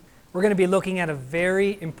We're going to be looking at a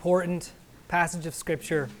very important passage of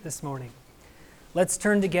Scripture this morning. Let's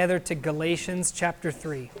turn together to Galatians chapter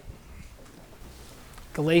 3.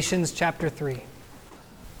 Galatians chapter 3.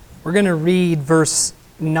 We're going to read verse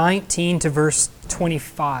 19 to verse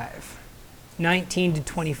 25. 19 to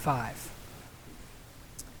 25.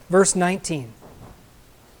 Verse 19.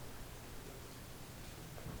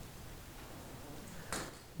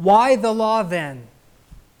 Why the law then?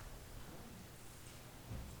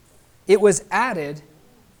 It was added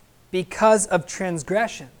because of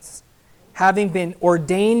transgressions, having been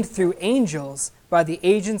ordained through angels by the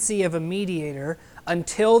agency of a mediator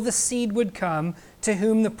until the seed would come to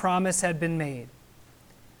whom the promise had been made.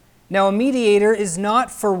 Now a mediator is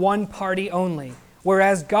not for one party only,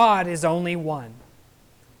 whereas God is only one.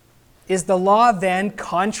 Is the law then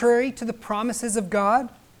contrary to the promises of God?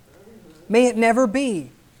 May it never be.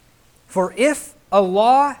 For if a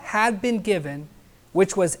law had been given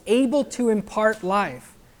which was able to impart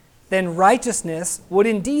life, then righteousness would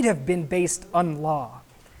indeed have been based on law.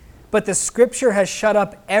 But the Scripture has shut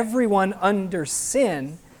up everyone under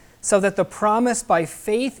sin, so that the promise by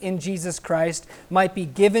faith in Jesus Christ might be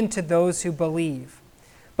given to those who believe.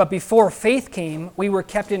 But before faith came, we were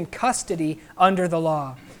kept in custody under the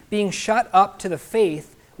law, being shut up to the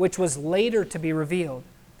faith which was later to be revealed.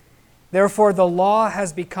 Therefore the law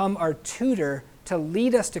has become our tutor to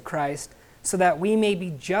lead us to Christ, so that we may be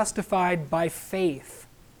justified by faith.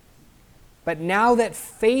 But now that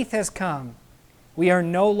faith has come, we are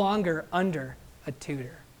no longer under a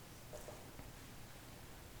tutor.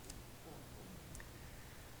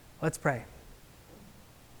 Let's pray.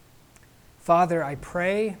 Father, I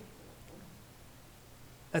pray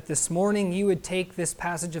that this morning you would take this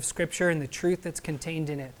passage of Scripture and the truth that's contained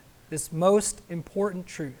in it, this most important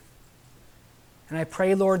truth. And I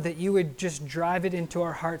pray, Lord, that you would just drive it into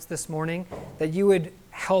our hearts this morning, that you would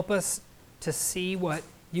help us to see what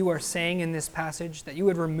you are saying in this passage, that you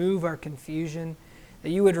would remove our confusion, that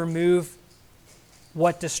you would remove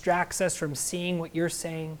what distracts us from seeing what you're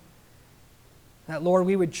saying, that, Lord,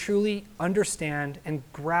 we would truly understand and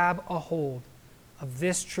grab a hold of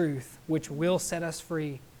this truth which will set us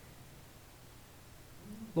free.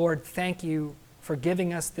 Lord, thank you for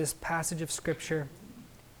giving us this passage of Scripture.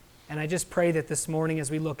 And I just pray that this morning as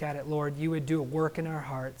we look at it, Lord, you would do a work in our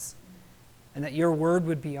hearts, and that your word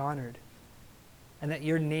would be honored, and that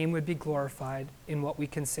your name would be glorified in what we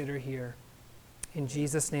consider here. In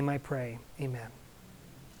Jesus' name I pray. Amen.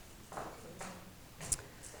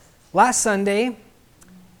 Last Sunday,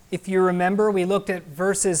 if you remember, we looked at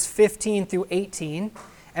verses 15 through 18,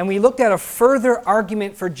 and we looked at a further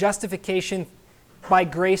argument for justification by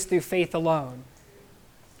grace through faith alone.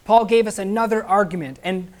 Paul gave us another argument,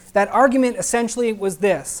 and that argument essentially was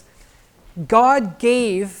this. God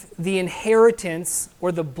gave the inheritance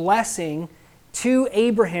or the blessing to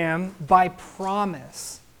Abraham by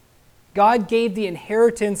promise. God gave the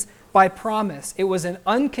inheritance by promise. It was an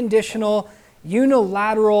unconditional,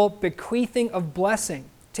 unilateral bequeathing of blessing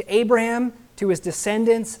to Abraham, to his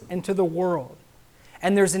descendants, and to the world.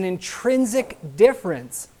 And there's an intrinsic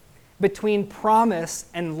difference between promise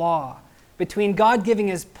and law, between God giving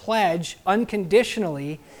his pledge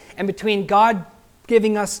unconditionally and between God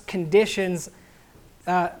giving us conditions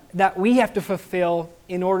that we have to fulfill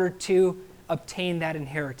in order to obtain that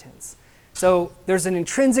inheritance. So there's an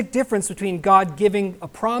intrinsic difference between God giving a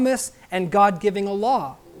promise and God giving a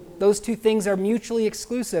law. Those two things are mutually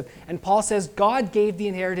exclusive. And Paul says God gave the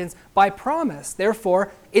inheritance by promise.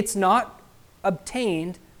 Therefore, it's not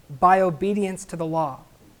obtained by obedience to the law.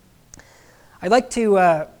 I'd like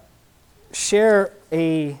to share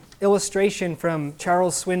a illustration from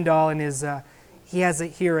Charles Swindoll in his, he has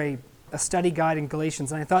here a study guide in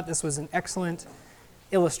Galatians, and I thought this was an excellent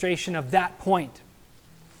illustration of that point.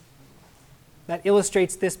 That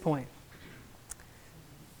illustrates this point.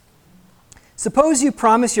 Suppose you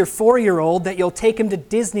promise your 4-year-old that you'll take him to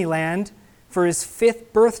Disneyland for his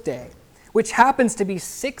 5th birthday, which happens to be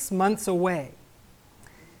 6 months away.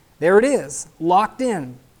 There it is, locked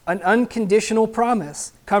in, an unconditional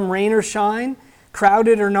promise. Come rain or shine,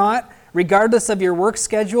 crowded or not, regardless of your work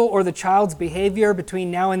schedule or the child's behavior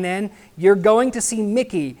between now and then, you're going to see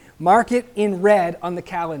Mickey. Mark it in red on the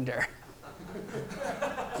calendar.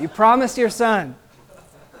 You promised your son.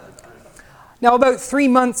 Now about 3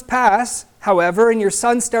 months pass, however, and your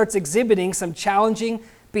son starts exhibiting some challenging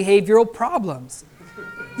behavioral problems.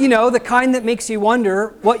 You know, the kind that makes you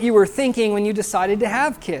wonder what you were thinking when you decided to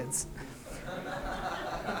have kids.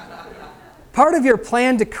 Part of your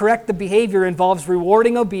plan to correct the behavior involves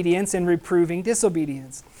rewarding obedience and reproving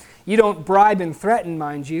disobedience. You don't bribe and threaten,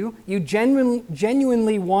 mind you. You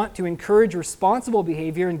genuinely want to encourage responsible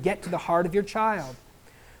behavior and get to the heart of your child.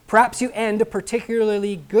 Perhaps you end a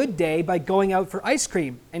particularly good day by going out for ice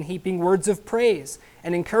cream and heaping words of praise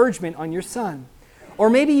and encouragement on your son. Or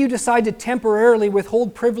maybe you decide to temporarily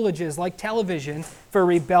withhold privileges like television for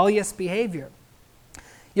rebellious behavior.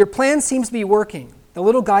 Your plan seems to be working. The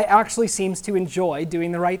little guy actually seems to enjoy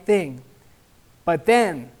doing the right thing. But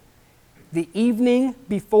then, the evening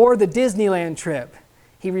before the Disneyland trip,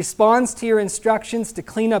 he responds to your instructions to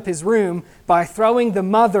clean up his room by throwing the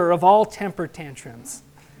mother of all temper tantrums.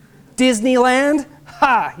 Disneyland?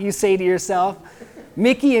 Ha, you say to yourself.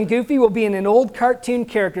 Mickey and Goofy will be in an old cartoon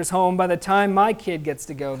character's home by the time my kid gets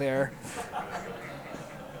to go there.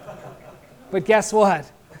 But guess what?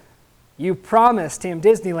 You promised him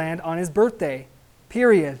Disneyland on his birthday,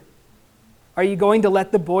 period. Are you going to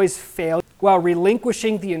let the boys fail while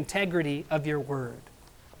relinquishing the integrity of your word?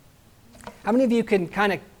 How many of you can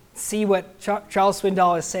kind of see what Charles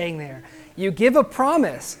Swindoll is saying there? You give a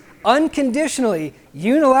promise, unconditionally,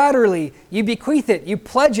 unilaterally, you bequeath it, you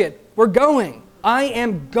pledge it, we're going. I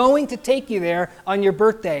am going to take you there on your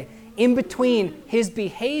birthday. In between, his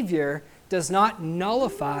behavior does not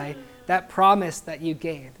nullify that promise that you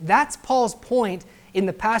gave. That's Paul's point in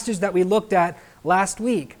the passage that we looked at last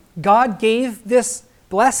week. God gave this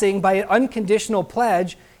blessing by an unconditional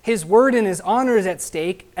pledge. His word and his honor is at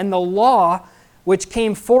stake, and the law, which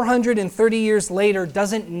came 430 years later,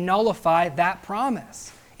 doesn't nullify that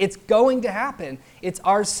promise. It's going to happen. It's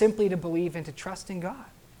ours simply to believe and to trust in God.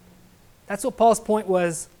 That's what Paul's point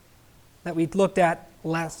was that we looked at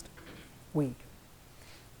last week.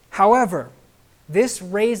 However, this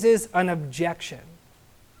raises an objection.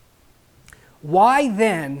 Why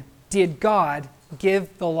then did God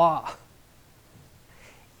give the law?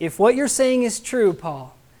 If what you're saying is true,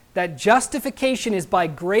 Paul, that justification is by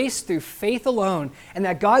grace through faith alone, and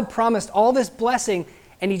that God promised all this blessing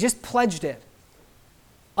and he just pledged it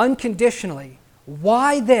unconditionally,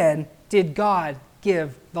 why then did God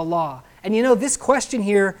give the law? And you know, this question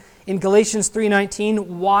here in Galatians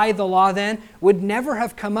 3:19, why the law then, would never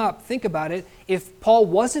have come up, think about it, if Paul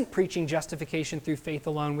wasn't preaching justification through faith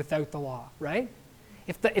alone without the law, right?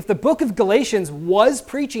 If the book of Galatians was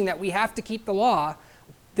preaching that we have to keep the law,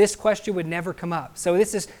 this question would never come up. So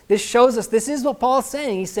this shows us, this is what Paul's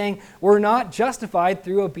saying. He's saying we're not justified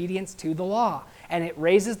through obedience to the law. And it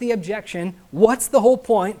raises the objection, what's the whole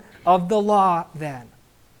point of the law then?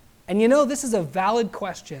 And you know, this is a valid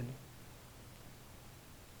question.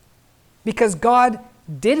 Because God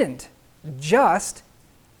didn't just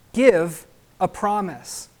give a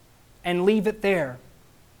promise and leave it there.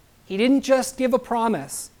 He didn't just give a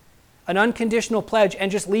promise, an unconditional pledge,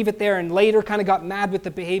 and just leave it there and later kind of got mad with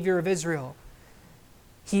the behavior of Israel.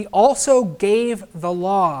 He also gave the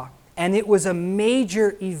law, and it was a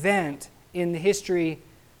major event in the history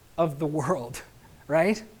of the world,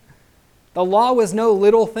 right? The law was no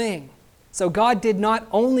little thing. So God did not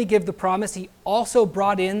only give the promise, he also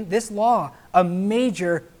brought in this law, a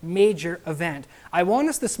major, major event. I want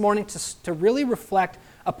us this morning to really reflect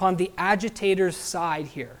upon the agitator's side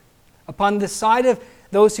here, upon the side of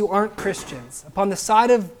those who aren't Christians, upon the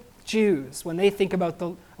side of Jews when they think about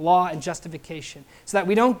the law and justification, so that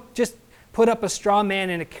we don't just put up a straw man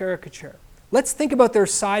and a caricature. Let's think about their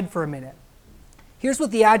side for a minute. Here's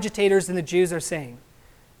what the agitators and the Jews are saying.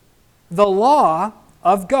 The law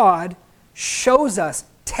of God shows us,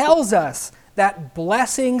 tells us that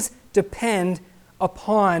blessings depend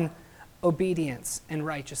upon obedience and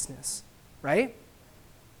righteousness, right?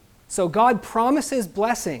 So God promises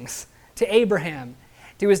blessings to Abraham,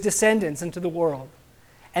 to his descendants, and to the world.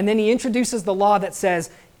 And then he introduces the law that says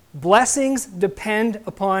blessings depend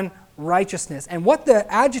upon righteousness. And what the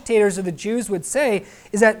agitators of the Jews would say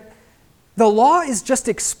is that the law is just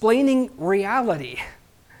explaining reality.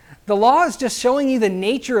 The law is just showing you the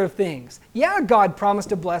nature of things. Yeah, God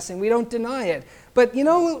promised a blessing. We don't deny it. But you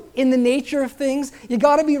know, in the nature of things, you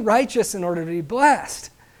got to be righteous in order to be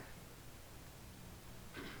blessed.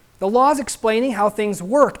 The law is explaining how things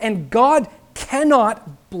work, and God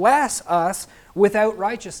cannot bless us without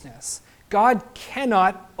righteousness. God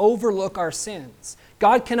cannot overlook our sins.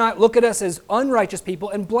 God cannot look at us as unrighteous people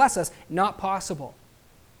and bless us. Not possible.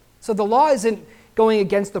 So the law isn't going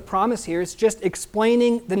against the promise here. It's just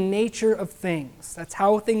explaining the nature of things. That's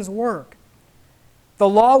how things work. The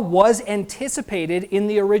law was anticipated in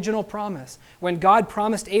the original promise. When God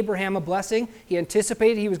promised Abraham a blessing, he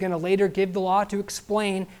anticipated he was going to later give the law to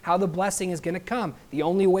explain how the blessing is going to come, the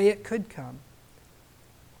only way it could come.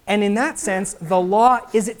 And in that sense, the law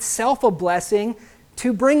is itself a blessing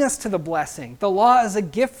to bring us to the blessing. The law is a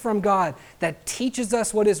gift from God that teaches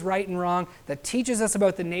us what is right and wrong, that teaches us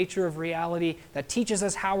about the nature of reality, that teaches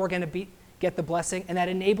us how we're going to get the blessing, and that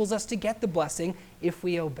enables us to get the blessing if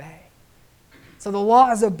we obey. So the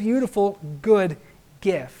law is a beautiful, good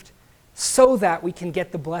gift so that we can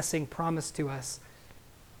get the blessing promised to us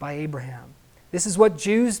by Abraham. This is what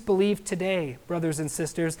Jews believe today, brothers and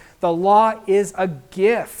sisters. The law is a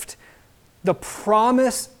gift. The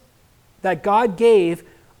promise that God gave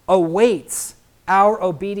awaits our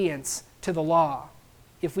obedience to the law.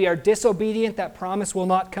 If we are disobedient, that promise will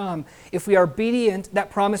not come. If we are obedient,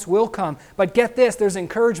 that promise will come. But get this, there's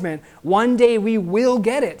encouragement. One day we will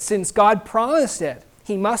get it, since God promised it.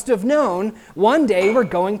 He must have known one day we're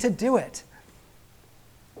going to do it.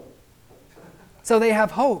 So they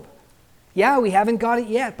have hope. Yeah, we haven't got it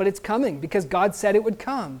yet, but it's coming because God said it would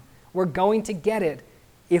come. We're going to get it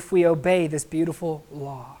if we obey this beautiful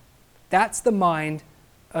law. That's the mind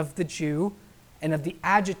of the Jew and of the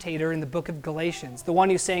agitator in the book of Galatians, the one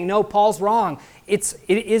who's saying, no, Paul's wrong. It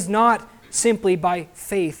is not simply by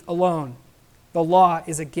faith alone. The law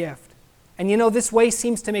is a gift. And you know, this way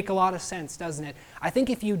seems to make a lot of sense, doesn't it? I think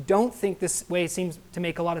if you don't think this way seems to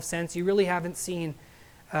make a lot of sense, you really haven't seen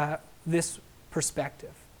this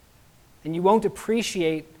perspective. And you won't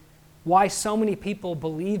appreciate why so many people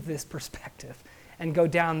believe this perspective and go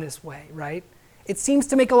down this way, right? It seems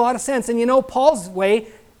to make a lot of sense. And you know, Paul's way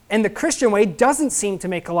and the Christian way doesn't seem to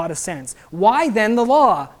make a lot of sense. Why then the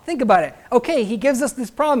law? Think about it. Okay, he gives us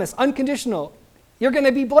this promise, unconditional. You're going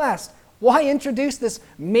to be blessed. Why introduce this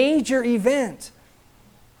major event,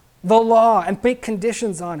 the law, and make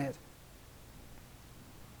conditions on it?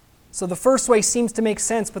 So the first way seems to make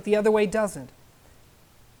sense, but the other way doesn't.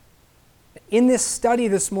 In this study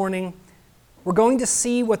this morning, we're going to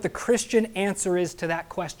see what the Christian answer is to that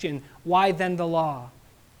question, why then the law?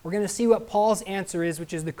 We're going to see what Paul's answer is,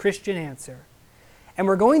 which is the Christian answer. And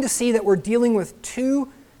we're going to see that we're dealing with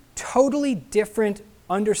two totally different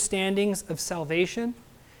understandings of salvation,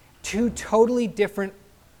 two totally different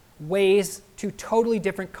ways, two totally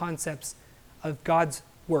different concepts of God's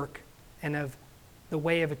work and of the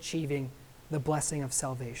way of achieving the blessing of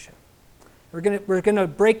salvation. We're going to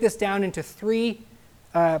break this down into three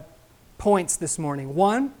points this morning.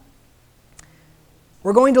 One,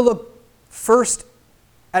 we're going to look first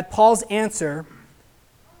at Paul's answer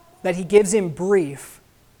that he gives in brief,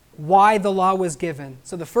 why the law was given.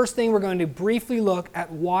 So the first thing, we're going to briefly look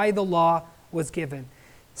at why the law was given.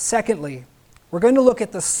 Secondly, we're going to look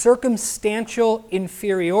at the circumstantial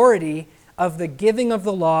inferiority of the giving of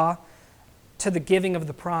the law to the giving of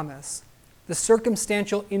the promise. The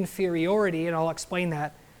circumstantial inferiority, and I'll explain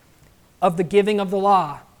that, of the giving of the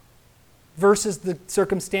law versus the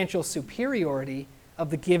circumstantial superiority of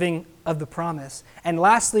the giving of the promise. And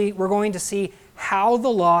lastly, we're going to see how the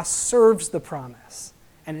law serves the promise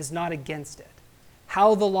and is not against it.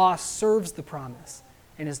 How the law serves the promise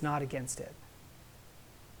and is not against it.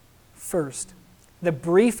 First, the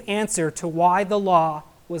brief answer to why the law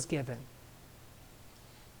was given.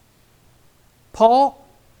 Paul,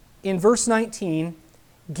 in verse 19,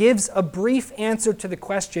 gives a brief answer to the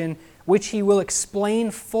question, which he will explain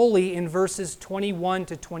fully in verses 21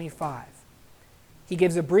 to 25. He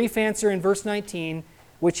gives a brief answer in verse 19,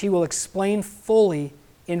 which he will explain fully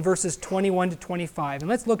in verses 21 to 25. And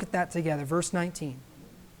let's look at that together. Verse 19.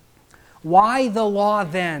 Why the law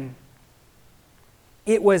then?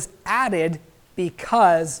 It was added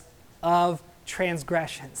because of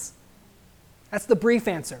transgressions. That's the brief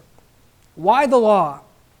answer. Why the law?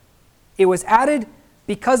 It was added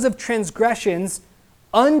because of transgressions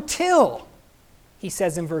until, he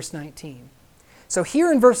says in verse 19. So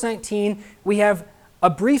here in verse 19, we have a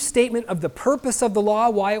brief statement of the purpose of the law,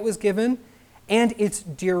 why it was given, and its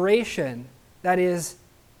duration, that is,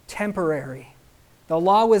 temporary. The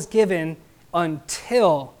law was given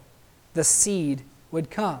until the seed would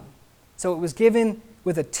come. So it was given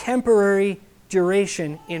with a temporary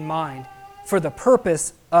duration in mind for the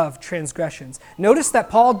purpose of transgressions. Notice that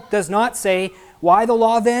Paul does not say, why the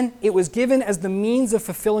law then? It was given as the means of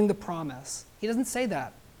fulfilling the promise. He doesn't say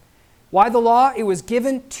that. Why the law? It was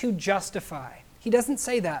given to justify. He doesn't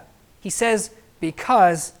say that. He says,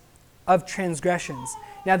 because of transgressions.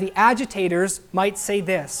 Now the agitators might say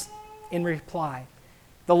this in reply.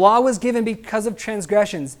 The law was given because of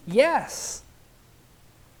transgressions. Yes.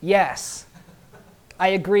 Yes. I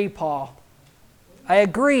agree, Paul. I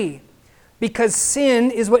agree. Because sin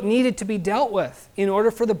is what needed to be dealt with in order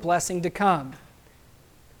for the blessing to come.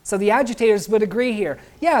 So the agitators would agree here.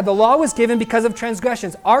 Yeah, the law was given because of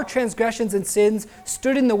transgressions. Our transgressions and sins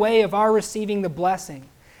stood in the way of our receiving the blessing.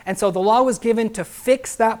 And so the law was given to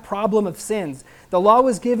fix that problem of sins. The law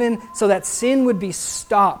was given so that sin would be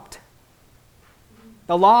stopped.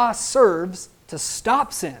 The law serves to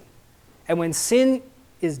stop sin. And when sin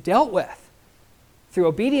is dealt with through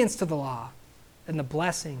obedience to the law, then the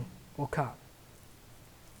blessing will come.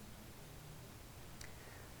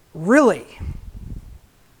 Really?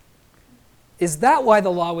 Is that why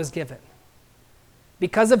the law was given?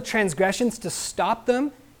 Because of transgressions to stop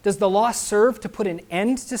them? Does the law serve to put an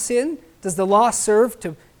end to sin? Does the law serve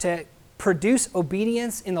to produce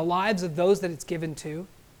obedience in the lives of those that it's given to?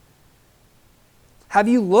 Have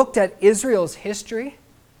you looked at Israel's history?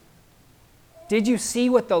 Did you see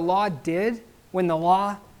what the law did when the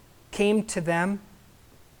law came to them?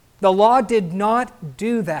 The law did not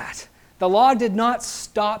do that. The law did not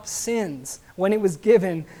stop sins when it was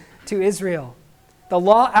given to Israel. The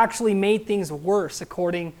law actually made things worse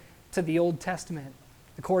according to the Old Testament,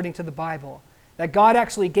 according to the Bible. That God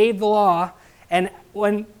actually gave the law, and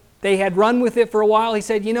when they had run with it for a while, he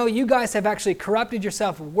said, you guys have actually corrupted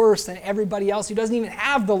yourself worse than everybody else who doesn't even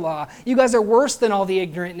have the law. You guys are worse than all the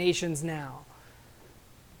ignorant nations now.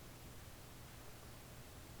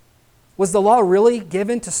 Was the law really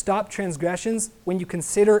given to stop transgressions when you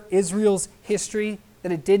consider Israel's history,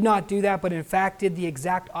 that it did not do that, but in fact did the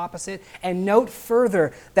exact opposite? And note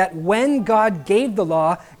further that when God gave the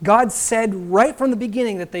law, God said right from the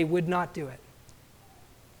beginning that they would not do it.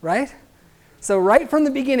 Right? So right from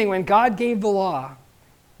the beginning, when God gave the law,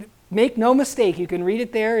 make no mistake, you can read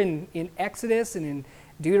it there in Exodus and in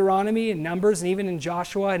Deuteronomy and Numbers and even in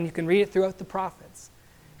Joshua, and you can read it throughout the prophets,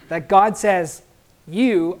 that God says,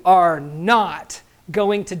 you are not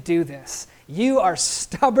going to do this. You are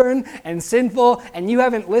stubborn and sinful, and you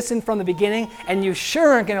haven't listened from the beginning, and you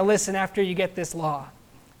sure aren't going to listen after you get this law,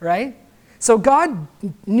 right? So God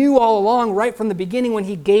knew all along, right from the beginning when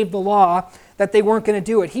he gave the law, that they weren't going to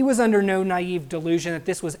do it. He was under no naive delusion that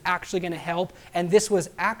this was actually going to help, and this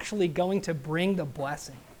was actually going to bring the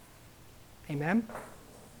blessing. Amen?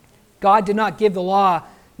 God did not give the law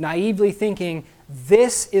naively thinking,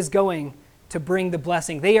 this is going to bring the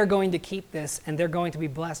blessing. They are going to keep this, and they're going to be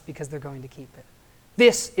blessed because they're going to keep it.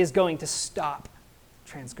 This is going to stop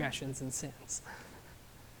transgressions and sins.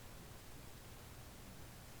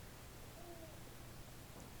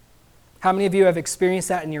 How many of you have experienced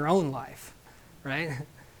that in your own life, right?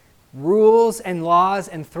 Rules and laws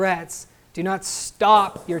and threats do not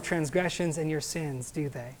stop your transgressions and your sins, do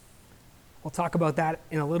they? We'll talk about that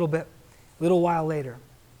in a little while later.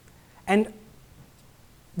 And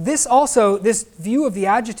this view of the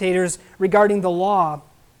agitators regarding the law,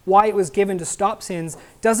 why it was given to stop sins,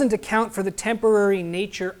 doesn't account for the temporary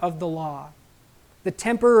nature of the law. The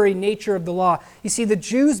temporary nature of the law. You see, the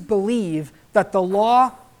Jews believe that the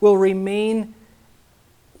law will remain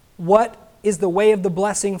what is the way of the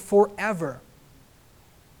blessing forever.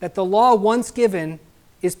 That the law once given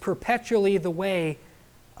is perpetually the way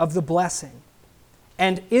of the blessing.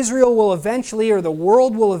 And Israel will eventually, or the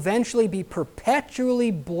world will eventually be perpetually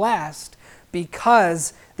blessed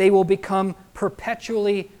because they will become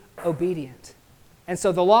perpetually obedient. And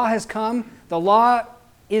so the law has come. The law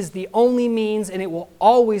is the only means, and it will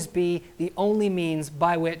always be the only means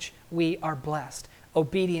by which we are blessed.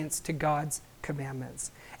 Obedience to God's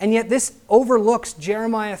commandments. And yet this overlooks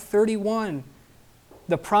Jeremiah 31.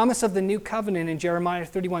 The promise of the new covenant in Jeremiah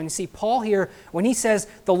 31. You see, Paul here, when he says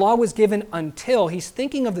the law was given until, he's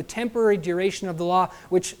thinking of the temporary duration of the law,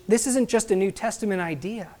 which this isn't just a New Testament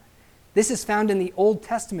idea. This is found in the Old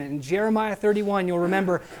Testament. In Jeremiah 31, you'll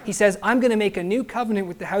remember, he says, I'm going to make a new covenant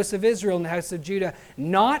with the house of Israel and the house of Judah,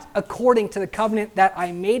 not according to the covenant that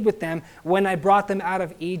I made with them when I brought them out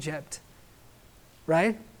of Egypt.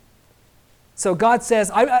 Right? So God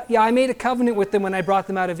says, I made a covenant with them when I brought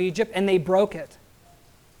them out of Egypt, and they broke it.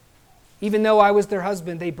 Even though I was their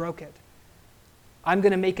husband, they broke it. I'm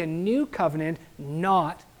going to make a new covenant,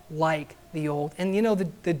 not like the old. And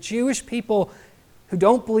the Jewish people who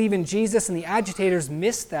don't believe in Jesus and the agitators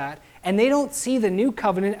miss that, and they don't see the new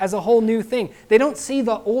covenant as a whole new thing. They don't see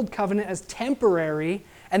the old covenant as temporary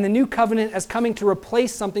and the new covenant as coming to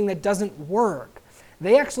replace something that doesn't work.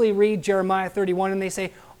 They actually read Jeremiah 31 and they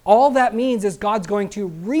say, all that means is God's going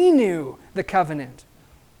to renew the covenant.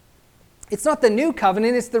 It's not the new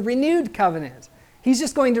covenant, it's the renewed covenant. He's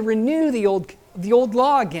just going to renew the old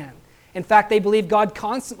law again. In fact, they believe God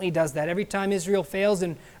constantly does that. Every time Israel fails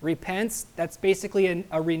and repents, that's basically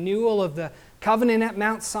a renewal of the covenant at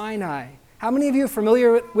Mount Sinai. How many of you are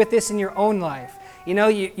familiar with this in your own life?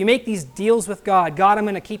 You make these deals with God. God, I'm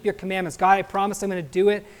going to keep your commandments. God, I promise I'm going to do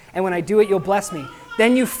it. And when I do it, you'll bless me.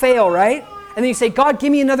 Then you fail, right? And then you say, God,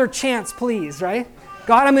 give me another chance, please, right?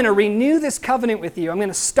 God, I'm going to renew this covenant with you. I'm going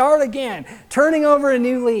to start again, turning over a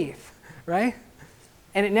new leaf, right?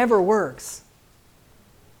 And it never works.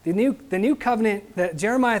 The new covenant, the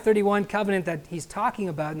Jeremiah 31 covenant that he's talking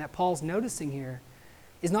about and that Paul's noticing here,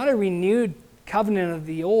 is not a renewed covenant of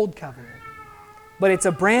the old covenant, but it's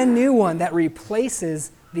a brand new one that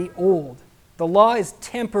replaces the old. The law is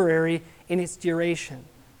temporary in its duration.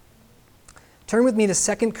 Turn with me to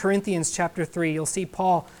 2 Corinthians chapter 3. You'll see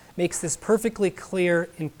Paul makes this perfectly clear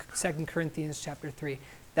in 2 Corinthians chapter 3,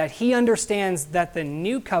 that he understands that the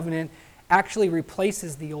new covenant actually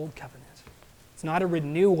replaces the old covenant. It's not a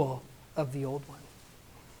renewal of the old one.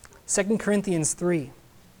 2 Corinthians 3,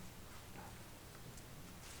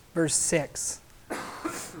 verse 6.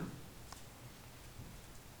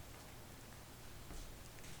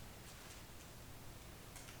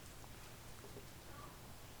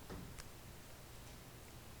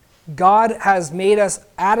 God has made us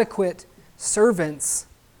adequate servants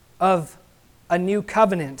of a new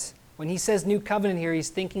covenant. When he says new covenant here, he's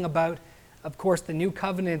thinking about, of course, the new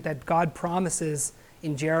covenant that God promises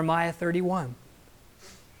in Jeremiah 31.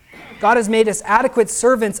 God has made us adequate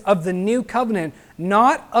servants of the new covenant,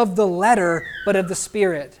 not of the letter, but of the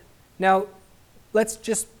Spirit. Now, let's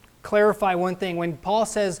just clarify one thing. When Paul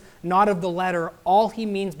says not of the letter, all he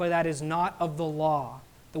means by that is not of the law.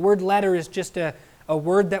 The word letter is just a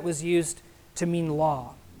word that was used to mean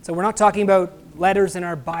law. So we're not talking about letters in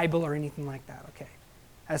our Bible or anything like that, okay?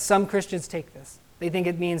 As some Christians take this. They think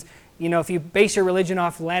it means, if you base your religion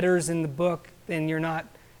off letters in the book, then you're not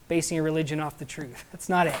basing your religion off the truth. That's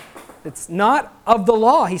not it. It's not of the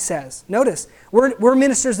law, he says. Notice, we're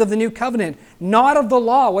ministers of the new covenant, not of the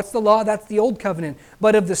law. What's the law? That's the old covenant.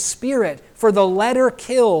 But of the Spirit. For the letter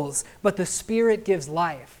kills, but the Spirit gives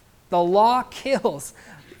life. The law kills.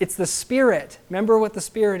 It's the Spirit. Remember what the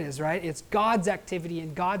Spirit is, right? It's God's activity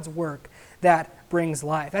and God's work that brings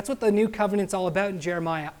life. That's what the new covenant's all about in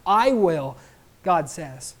Jeremiah. I will, God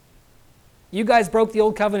says. You guys broke the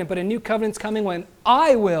old covenant, but a new covenant's coming when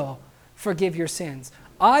I will forgive your sins.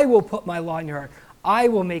 I will put my law in your heart. I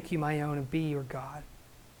will make you my own and be your God.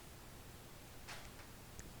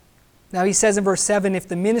 Now he says in verse 7, if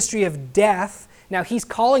the ministry of death, now he's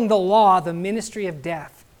calling the law the ministry of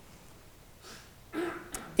death.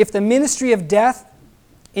 If the ministry of death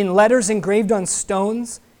in letters engraved on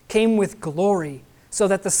stones came with glory, so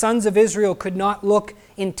that the sons of Israel could not look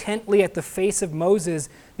intently at the face of Moses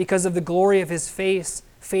because of the glory of his face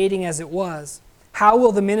fading as it was, how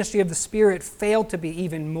will the ministry of the Spirit fail to be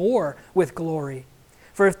even more with glory?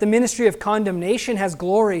 For if the ministry of condemnation has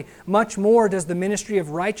glory, much more does the ministry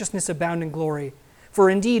of righteousness abound in glory. For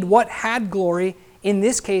indeed, what had glory in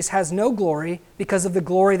this case has no glory because of the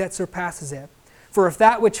glory that surpasses it. For if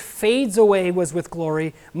that which fades away was with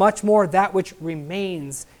glory, much more that which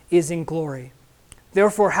remains is in glory.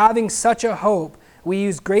 Therefore, having such a hope, we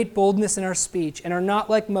use great boldness in our speech, and are not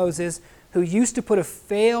like Moses, who used to put a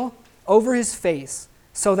veil over his face,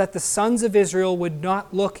 so that the sons of Israel would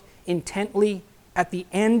not look intently at the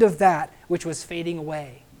end of that which was fading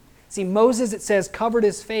away. See, Moses, it says, covered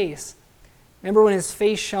his face. Remember when his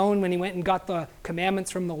face shone when he went and got the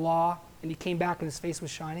commandments from the law, and he came back and his face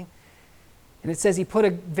was shining? And it says he put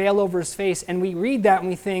a veil over his face, and we read that and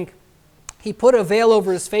we think, he put a veil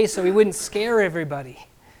over his face so he wouldn't scare everybody,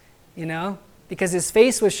 because his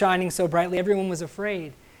face was shining so brightly, everyone was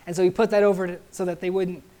afraid. And so he put that over so that they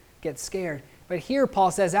wouldn't get scared. But here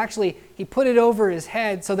Paul says, actually, he put it over his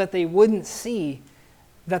head so that they wouldn't see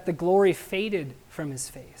that the glory faded from his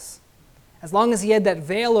face. As long as he had that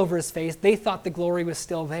veil over his face, they thought the glory was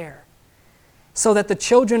still there. So that the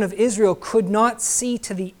children of Israel could not see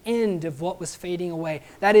to the end of what was fading away.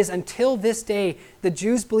 That is, until this day, the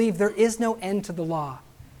Jews believe there is no end to the law.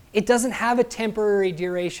 It doesn't have a temporary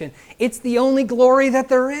duration. It's the only glory that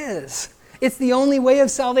there is. It's the only way of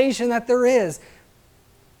salvation that there is.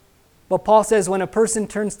 But Paul says when a person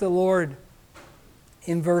turns to the Lord,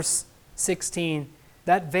 in verse 16,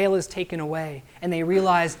 that veil is taken away, and they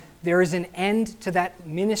realize there is an end to that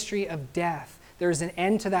ministry of death. There is an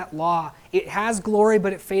end to that law. It has glory,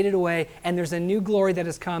 but it faded away, and there's a new glory that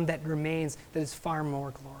has come that remains, that is far more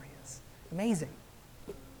glorious. Amazing.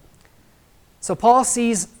 So Paul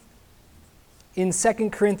sees in 2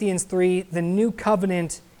 Corinthians 3, the new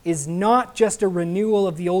covenant is not just a renewal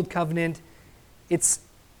of the old covenant. It's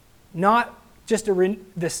not just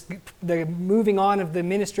the moving on of the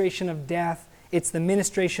ministration of death. It's the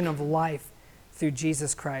ministration of life through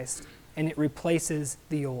Jesus Christ. And it replaces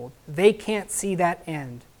the old. They can't see that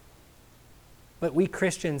end. But we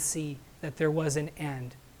Christians see that there was an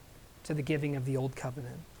end to the giving of the old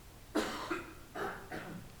covenant.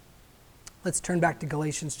 Let's turn back to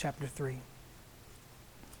Galatians chapter 3.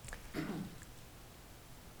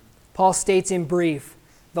 Paul states in brief,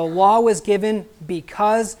 the law was given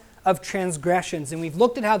because of transgressions. And we've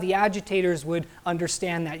looked at how the agitators would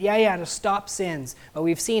understand that. Yeah, to stop sins. But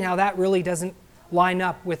we've seen how that really doesn't line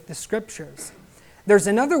up with the Scriptures. There's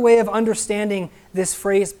another way of understanding this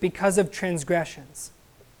phrase, because of transgressions.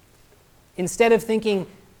 Instead of thinking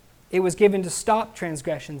it was given to stop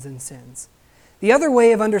transgressions and sins. The other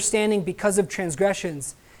way of understanding because of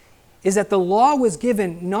transgressions is that the law was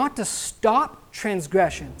given not to stop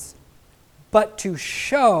transgressions, but to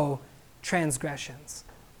show transgressions.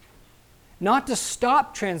 Not to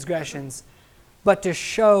stop transgressions, but to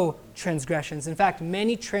show transgressions. In fact,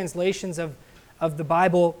 many translations of the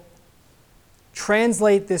Bible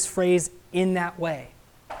translate this phrase in that way.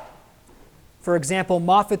 For example,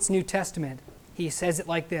 Moffat's New Testament, he says it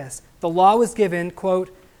like this: the law was given,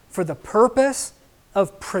 quote, for the purpose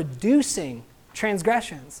of producing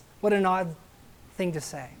transgressions. What an odd thing to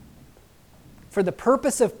say. For the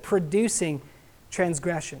purpose of producing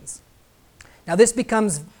transgressions. Now this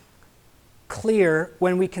becomes clear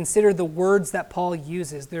when we consider the words that Paul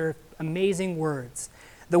uses. They're amazing words.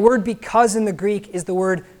 The word because in the Greek is the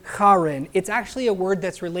word charin. It's actually a word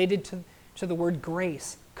that's related to the word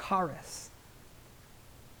grace, charis.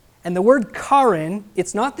 And the word charin,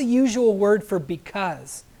 it's not the usual word for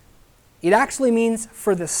because. It actually means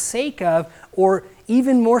for the sake of, or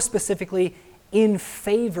even more specifically, in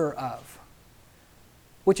favor of.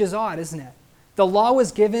 Which is odd, isn't it? The law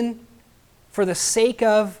was given for the sake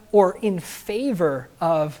of, or in favor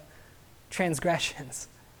of, transgressions.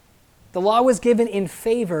 The law was given in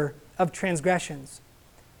favor of transgressions.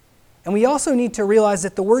 And we also need to realize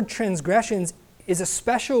that the word transgressions is a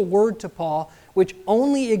special word to Paul, which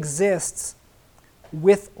only exists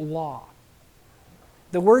with law.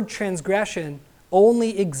 The word transgression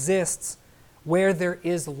only exists where there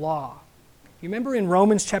is law. You remember in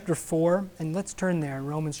Romans chapter 4, and let's turn there in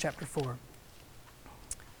Romans chapter 4,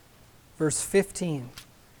 verse 15.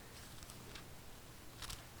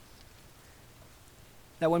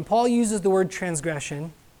 That when Paul uses the word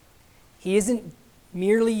transgression, he isn't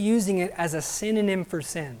merely using it as a synonym for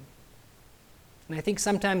sin. And I think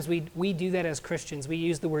sometimes we do that as Christians. We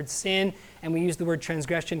use the word sin and we use the word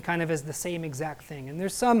transgression kind of as the same exact thing. And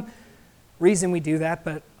there's some reason we do that,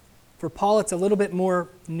 but for Paul it's a little bit more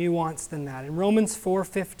nuanced than that. In Romans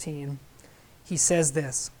 4:15, he says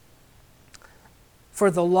this: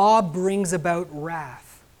 for the law brings about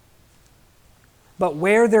wrath. But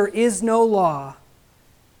where there is no law,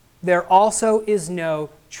 there also is no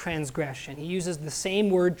transgression. He uses the same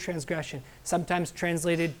word, transgression, sometimes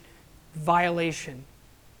translated violation.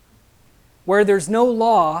 Where there's no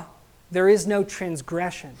law, there is no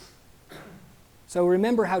transgression. So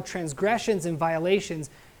remember how transgressions and violations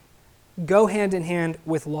go hand in hand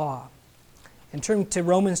with law. And turn to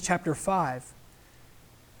Romans chapter 5,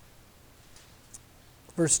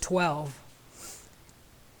 verse 12.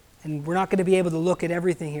 And we're not going to be able to look at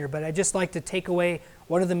everything here, but I'd just like to take away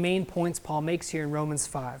one of the main points Paul makes here in Romans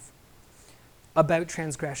 5 about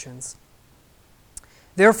transgressions.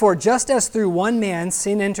 Therefore, just as through one man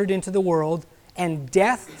sin entered into the world, and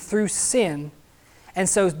death through sin, and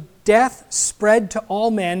so death spread to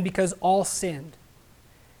all men because all sinned.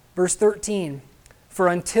 Verse 13, for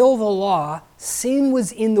until the law, sin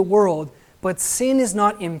was in the world, but sin is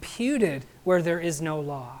not imputed where there is no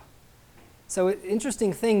law. So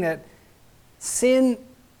interesting thing that sin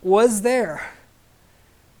was there,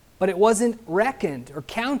 but it wasn't reckoned or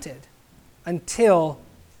counted until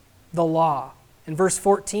the law. In verse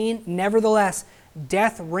 14, nevertheless,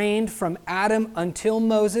 death reigned from Adam until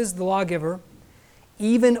Moses, the lawgiver,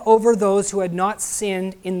 even over those who had not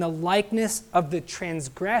sinned in the likeness of the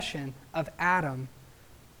transgression of Adam,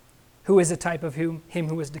 who is a type of him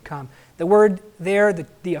who is to come. The word there,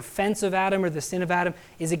 the offense of Adam or the sin of Adam,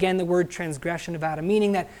 is again the word transgression of Adam,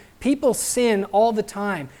 meaning that people sin all the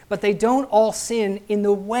time, but they don't all sin in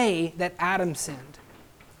the way that Adam sinned.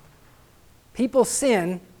 People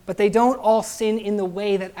sin, but they don't all sin in the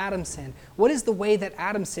way that Adam sinned. What is the way that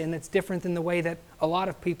Adam sinned that's different than the way that a lot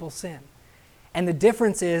of people sin? And the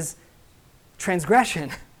difference is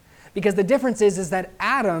transgression. Because the difference is that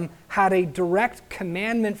Adam had a direct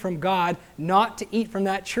commandment from God not to eat from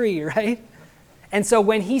that tree, right? And so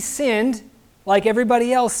when he sinned, like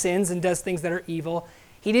everybody else sins and does things that are evil,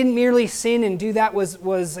 he didn't merely sin and do that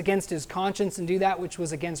was against his conscience and do that which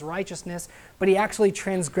was against righteousness, but he actually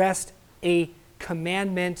transgressed a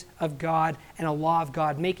commandment of God and a law of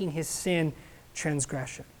God, making his sin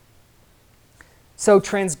transgression. So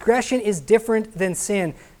transgression is different than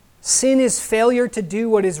sin. Sin is failure to do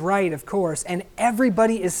what is right, of course, and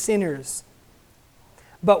everybody is sinners.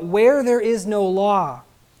 But where there is no law,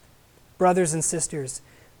 brothers and sisters,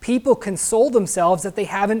 people console themselves that they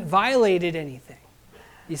haven't violated anything.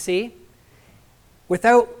 You see?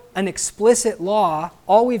 Without an explicit law,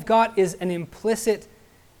 all we've got is an implicit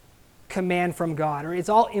command from God, or it's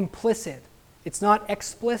all implicit. It's not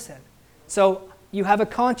explicit. So you have a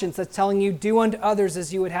conscience that's telling you, do unto others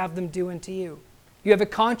as you would have them do unto you. You have a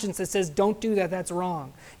conscience that says, don't do that, that's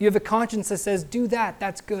wrong. You have a conscience that says, do that,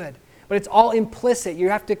 that's good. But it's all implicit. You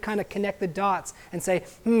have to kind of connect the dots and say,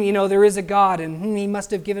 there is a God, and he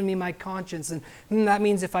must have given me my conscience, and that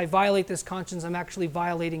means if I violate this conscience, I'm actually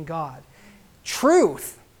violating God.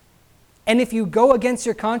 Truth. And if you go against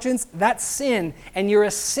your conscience, that's sin, and you're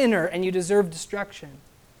a sinner, and you deserve destruction.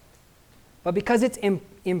 But because it's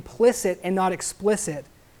implicit and not explicit,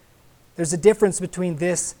 there's a difference between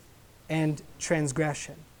this and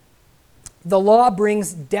transgression. The law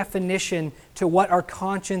brings definition to what our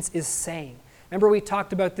conscience is saying. Remember we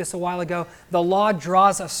talked about this a while ago? The law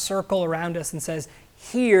draws a circle around us and says,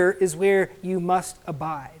 here is where you must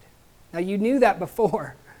abide. Now you knew that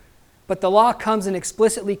before, but the law comes and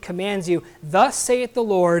explicitly commands you, thus saith the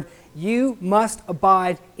Lord, you must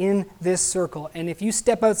abide in this circle. And if you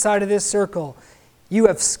step outside of this circle, you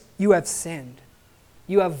have sinned.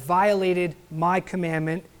 You have violated my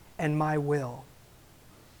commandment and my will.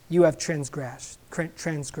 You have transgressed.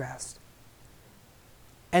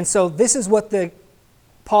 And so this is what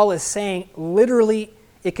Paul is saying. Literally,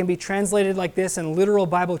 it can be translated like this, and literal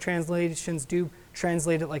Bible translations do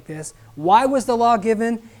translate it like this. Why was the law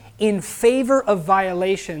given? In favor of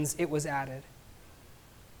violations, it was added.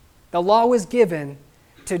 The law was given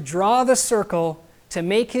to draw the circle, to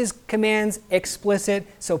make his commands explicit,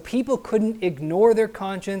 so people couldn't ignore their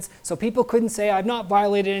conscience, so people couldn't say, I've not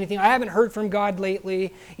violated anything, I haven't heard from God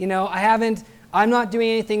lately, I'm not doing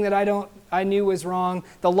anything that I knew was wrong.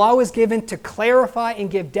 The law was given to clarify and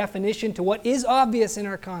give definition to what is obvious in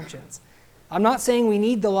our conscience. I'm not saying we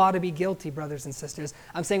need the law to be guilty, brothers and sisters.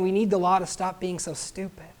 I'm saying we need the law to stop being so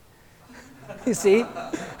stupid. You see?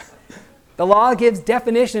 The law gives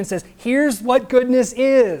definition and says, here's what goodness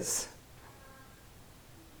is.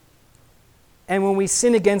 And when we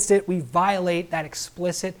sin against it, we violate that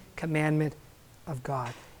explicit commandment of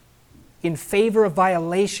God. In favor of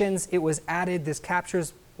violations, it was added. This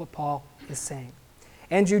captures what Paul is saying.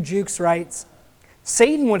 Andrew Jukes writes,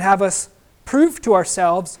 Satan would have us prove to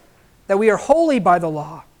ourselves that we are holy by the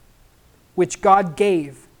law, which God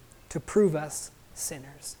gave to prove us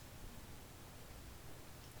sinners.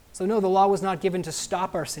 So no, the law was not given to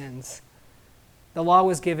stop our sins. The law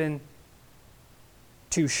was given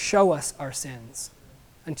to show us our sins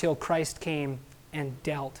until Christ came and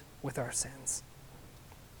dealt with our sins.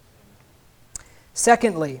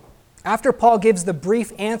 Secondly, after Paul gives the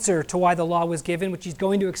brief answer to why the law was given, which he's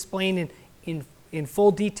going to explain in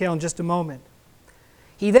full detail in just a moment,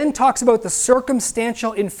 he then talks about the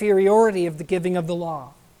circumstantial inferiority of the giving of the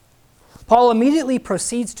law. Paul immediately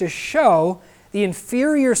proceeds to show the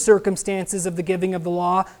inferior circumstances of the giving of the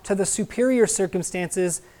law to the superior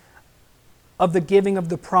circumstances of the giving of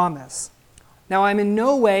the promise. Now, I'm in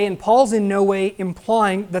no way, and Paul's in no way,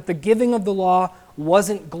 implying that the giving of the law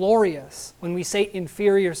wasn't glorious when we say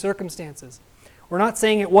inferior circumstances. We're not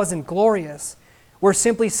saying it wasn't glorious. We're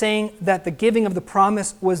simply saying that the giving of the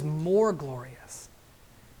promise was more glorious.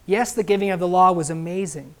 Yes, the giving of the law was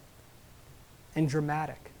amazing and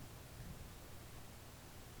dramatic.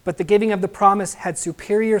 But the giving of the promise had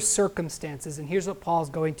superior circumstances, and here's what Paul's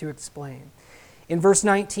going to explain. In verse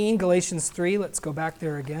 19, Galatians 3, let's go back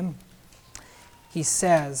there again. He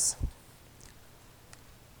says,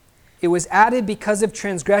 it was added because of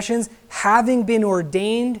transgressions, having been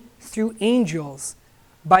ordained through angels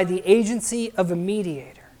by the agency of a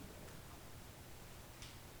mediator.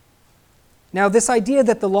 Now, this idea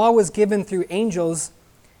that the law was given through angels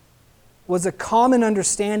was a common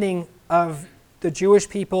understanding of the Jewish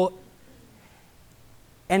people,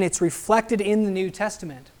 and it's reflected in the New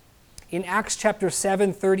Testament. In Acts chapter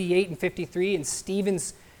 7, 38 and 53, and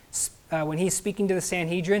Stephen's, when he's speaking to the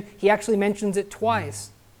Sanhedrin, he actually mentions it twice.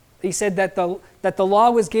 He said that the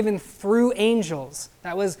law was given through angels.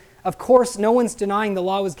 That was, of course, no one's denying the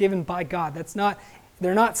law was given by God.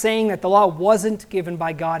 They're not saying that the law wasn't given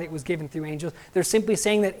by God, it was given through angels. They're simply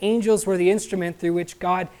saying that angels were the instrument through which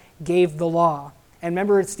God gave the law. And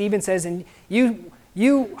remember, Stephen says, and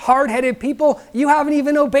you hard-headed people, you haven't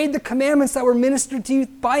even obeyed the commandments that were ministered to you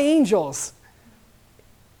by angels.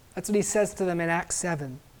 That's what he says to them in Acts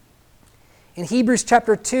 7. In Hebrews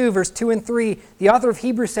chapter 2, verse 2 and 3, the author of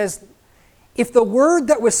Hebrews says, if the word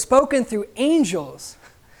that was spoken through angels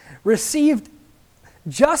received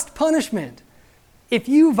just punishment, If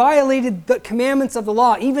you violated the commandments of the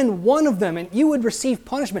law, even one of them, and you would receive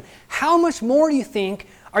punishment, how much more do you think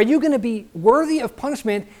are you going to be worthy of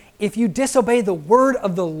punishment if you disobey the word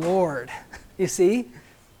of the Lord? You see?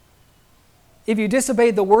 If you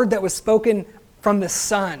disobeyed the word that was spoken from the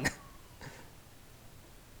Son.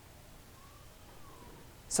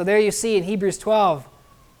 So there you see in Hebrews 12,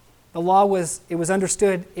 the law was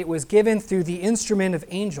understood, it was given through the instrument of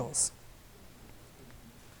angels.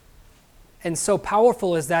 And so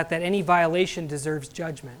powerful is that any violation deserves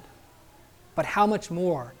judgment. But how much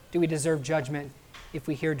more do we deserve judgment if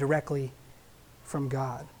we hear directly from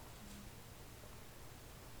God?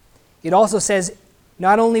 It also says,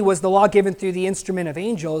 not only was the law given through the instrument of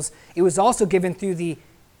angels, it was also given through the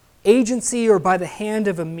agency or by the hand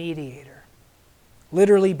of a mediator.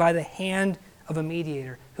 Literally by the hand of a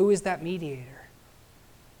mediator. Who is that mediator?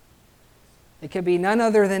 It could be none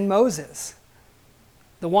other than Moses.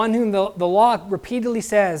 The one whom the law repeatedly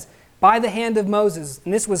says, by the hand of Moses.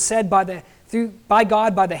 And this was said by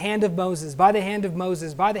God by the hand of Moses, by the hand of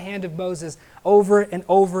Moses, by the hand of Moses, over and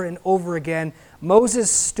over and over again.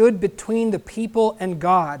 Moses stood between the people and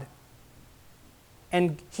God.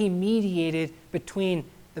 And he mediated between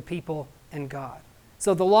the people and God.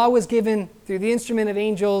 So the law was given through the instrument of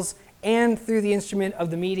angels and through the instrument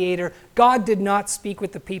of the mediator. God did not speak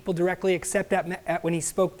with the people directly except when he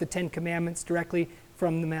spoke the Ten Commandments directly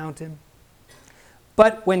from the mountain.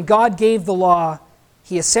 But when God gave the law,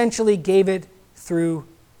 he essentially gave it through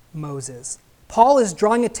Moses. Paul is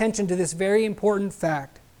drawing attention to this very important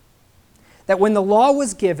fact that when the law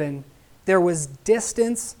was given, there was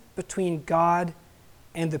distance between God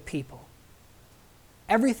and the people.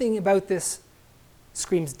 Everything about this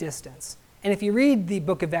screams distance. And if you read the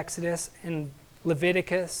book of Exodus and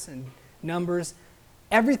Leviticus and Numbers,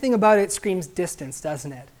 everything about it screams distance,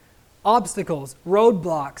 doesn't it? Obstacles,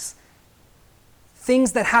 roadblocks,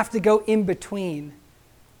 things that have to go in between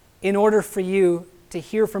in order for you to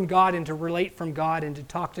hear from God and to relate from God and to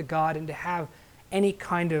talk to God and to have any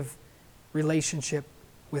kind of relationship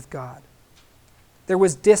with God. There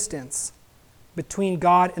was distance between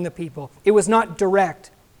God and the people. It was not direct.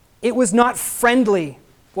 It was not friendly,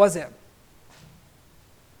 was it?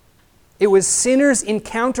 It was sinners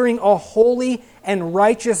encountering a holy and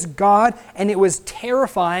righteous God, and it was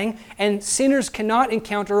terrifying, and sinners cannot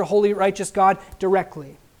encounter a holy, righteous God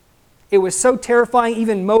directly. It was so terrifying,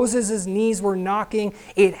 even Moses' knees were knocking.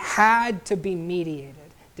 It had to be mediated,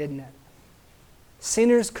 didn't it?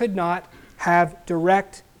 Sinners could not have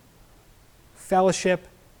direct fellowship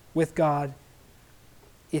with God.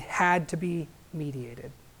 It had to be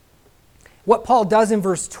mediated. What Paul does in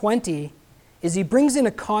verse 20 is he brings in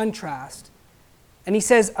a contrast. And he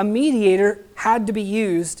says a mediator had to be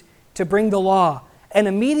used to bring the law. And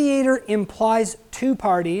a mediator implies two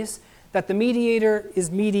parties that the mediator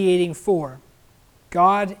is mediating for,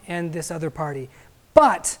 God and this other party.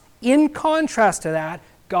 But in contrast to that,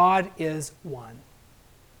 God is one.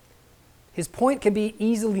 His point can be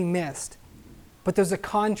easily missed, but there's a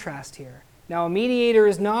contrast here. Now, a mediator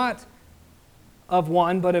is not of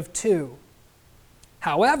one, but of two.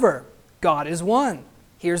 However, God is one.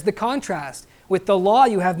 Here's the contrast. With the law,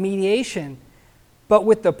 you have mediation, but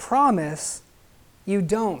with the promise, you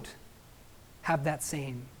don't have that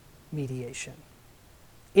same mediation.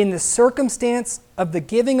 In the circumstance of the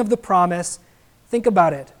giving of the promise, think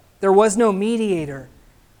about it. There was no mediator.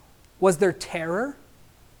 Was there terror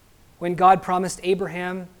when God promised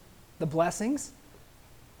Abraham the blessings?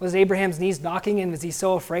 Was Abraham's knees knocking, and was he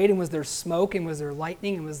so afraid? And was there smoke, and was there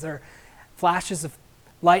lightning, and was there flashes of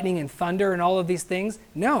lightning and thunder and all of these things?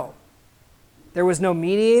 No. There was no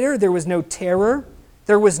mediator. There was no terror.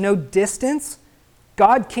 There was no distance.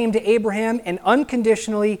 God came to Abraham and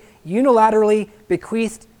unconditionally, unilaterally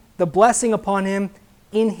bequeathed the blessing upon him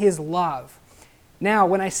in his love. Now,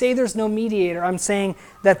 when I say there's no mediator, I'm saying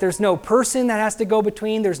that there's no person that has to go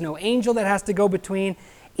between. There's no angel that has to go between.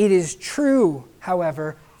 It is true,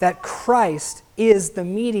 however, that Christ is the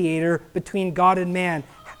mediator between God and man.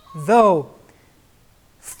 Though,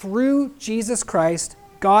 through Jesus Christ,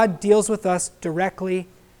 God deals with us directly.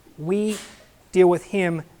 We deal with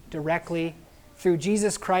him directly. Through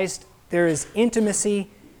Jesus Christ, there is intimacy.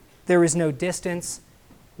 There is no distance.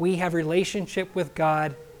 We have relationship with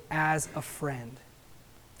God as a friend.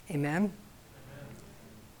 Amen?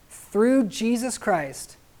 Through Jesus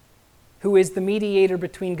Christ, who is the mediator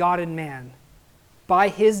between God and man, by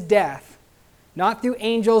his death, not through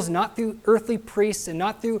angels, not through earthly priests, and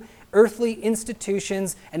not through earthly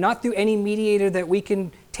institutions, and not through any mediator that we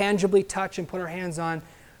can tangibly touch and put our hands on,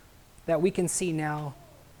 that we can see now.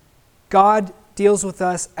 God deals with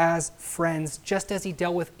us as friends, just as he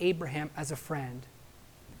dealt with Abraham as a friend.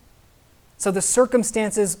 So the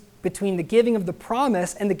circumstances between the giving of the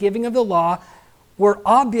promise and the giving of the law were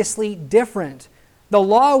obviously different. The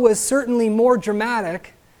law was certainly more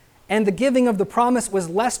dramatic, and the giving of the promise was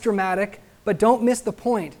less dramatic, but don't miss the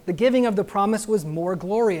point. The giving of the promise was more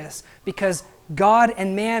glorious because God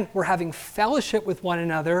and man were having fellowship with one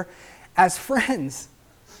another as friends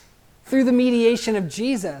through the mediation of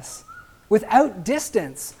Jesus, without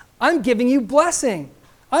distance. I'm giving you blessing.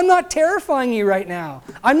 I'm not terrifying you right now.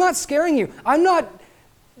 I'm not scaring you. I'm not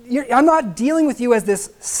dealing with you as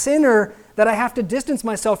this sinner that I have to distance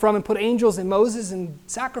myself from and put angels and Moses and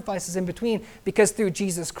sacrifices in between, because through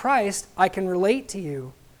Jesus Christ, I can relate to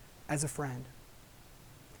you as a friend.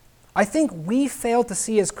 I think we fail to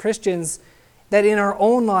see as Christians that in our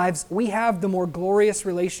own lives, we have the more glorious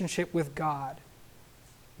relationship with God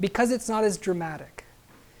because it's not as dramatic.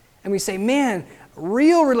 And we say, man,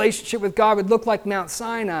 real relationship with God would look like Mount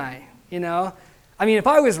Sinai, you know? I mean, if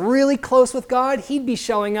I was really close with God, he'd be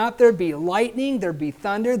showing up. There'd be lightning, there'd be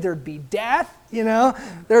thunder, there'd be death, you know?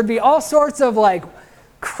 There'd be all sorts of like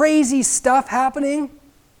crazy stuff happening.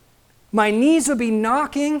 My knees would be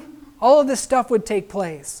knocking. All of this stuff would take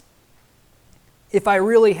place if I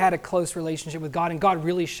really had a close relationship with God and God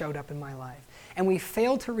really showed up in my life. And we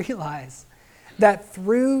fail to realize that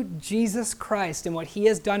through Jesus Christ and what he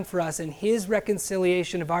has done for us and his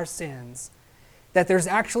reconciliation of our sins, that there's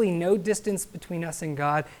actually no distance between us and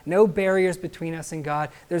God, no barriers between us and God.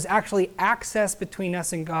 There's actually access between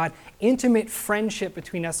us and God, intimate friendship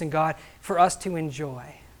between us and God for us to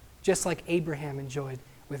enjoy, just like Abraham enjoyed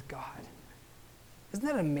with God. Isn't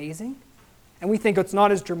that amazing? And we think it's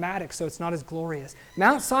not as dramatic, so it's not as glorious.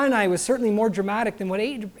 Mount Sinai was certainly more dramatic than what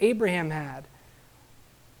Abraham had.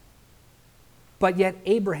 But yet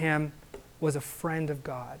Abraham was a friend of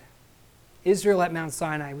God. Israel at Mount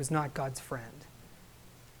Sinai was not God's friend.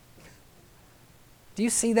 Do you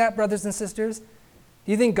see that, brothers and sisters? Do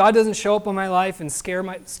you think God doesn't show up in my life and scare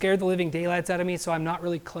the living daylights out of me so I'm not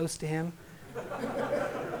really close to him?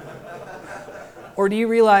 Or do you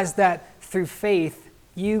realize that through faith,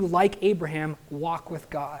 you, like Abraham, walk with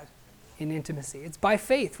God in intimacy? It's by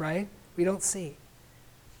faith, right? We don't see.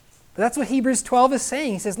 But that's what Hebrews 12 is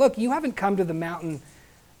saying. He says, look, you haven't come to the mountain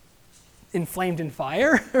inflamed in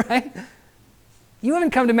fire, right? You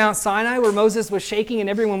haven't come to Mount Sinai where Moses was shaking and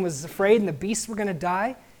everyone was afraid and the beasts were going to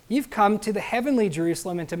die. You've come to the heavenly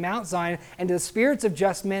Jerusalem and to Mount Zion and to the spirits of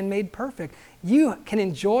just men made perfect. You can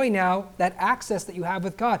enjoy now that access that you have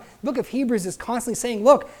with God. The book of Hebrews is constantly saying,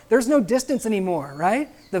 look, there's no distance anymore, right?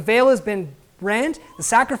 The veil has been rent. The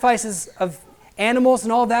sacrifices of animals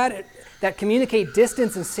and all that communicate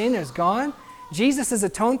distance and sin is gone. Jesus has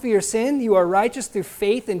atoned for your sin. You are righteous through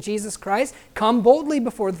faith in Jesus Christ. Come boldly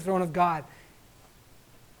before the throne of God.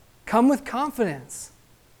 Come with confidence.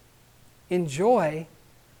 Enjoy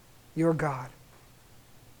your God.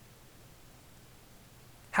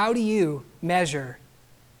 How do you measure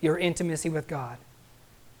your intimacy with God?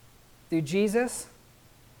 Through Jesus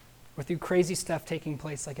or through crazy stuff taking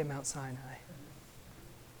place like at Mount Sinai?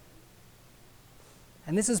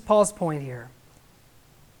 And this is Paul's point here.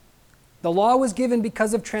 The law was given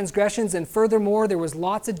because of transgressions, and furthermore, there was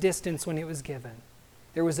lots of distance when it was given.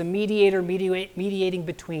 There was a mediator mediating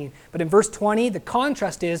between. But in verse 20, the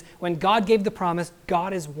contrast is when God gave the promise,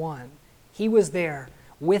 God is one. He was there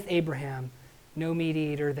with Abraham, no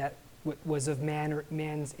mediator that was of man or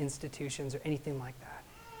man's institutions or anything like that,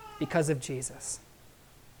 because of Jesus.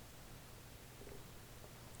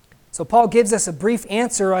 So Paul gives us a brief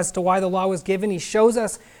answer as to why the law was given. He shows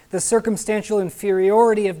us the circumstantial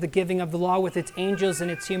inferiority of the giving of the law with its angels and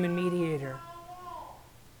its human mediator.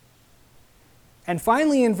 And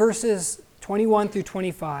finally, in verses 21 through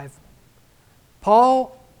 25,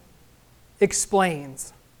 Paul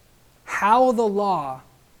explains how the law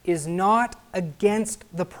is not against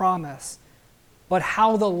the promise, but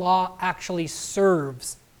how the law actually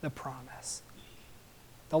serves the promise.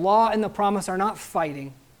 The law and the promise are not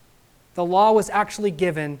fighting. The law was actually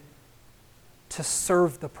given to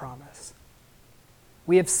serve the promise.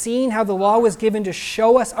 We have seen how the law was given to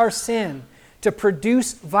show us our sin, to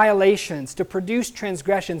produce violations, to produce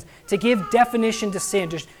transgressions, to give definition to sin,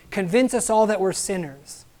 to convince us all that we're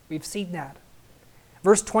sinners. We've seen that.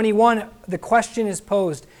 Verse 21, the question is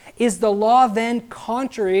posed, is the law then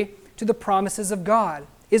contrary to the promises of God?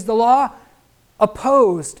 Is the law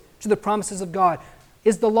opposed to the promises of God?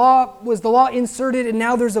 Was the law inserted and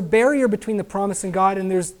now there's a barrier between the promise and God,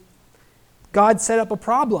 and God set up a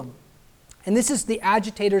problem? And this is the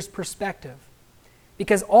agitator's perspective.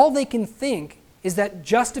 Because all they can think is that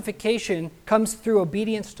justification comes through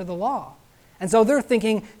obedience to the law. And so they're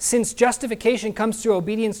thinking, since justification comes through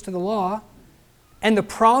obedience to the law, and the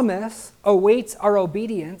promise awaits our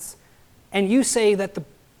obedience, and you say that the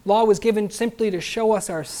law was given simply to show us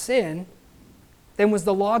our sin, then was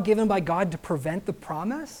the law given by God to prevent the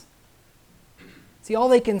promise? See, all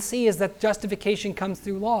they can see is that justification comes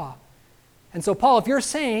through law. And so, Paul, if you're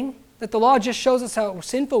saying that the law just shows us how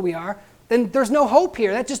sinful we are, then there's no hope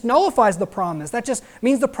here. That just nullifies the promise. That just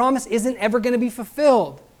means the promise isn't ever going to be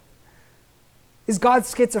fulfilled. Is God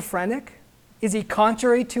schizophrenic? Is he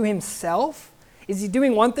contrary to himself? Is he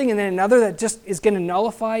doing one thing and then another that just is going to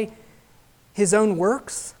nullify his own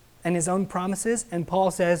works and his own promises? And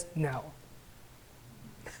Paul says, no.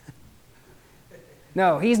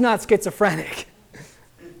 No, he's not schizophrenic.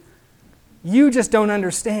 You just don't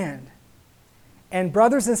understand. And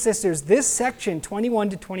brothers and sisters, this section, 21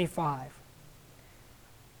 to 25,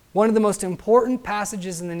 one of the most important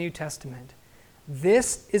passages in the New Testament,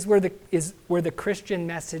 this is where the Christian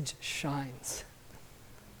message shines.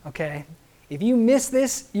 Okay? If you miss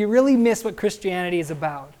this, you really miss what Christianity is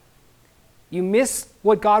about. You miss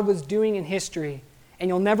what God was doing in history, and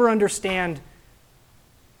you'll never understand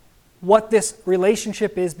what this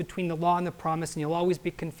relationship is between the law and the promise, and you'll always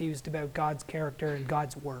be confused about God's character and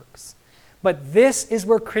God's works. But this is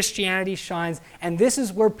where Christianity shines, and this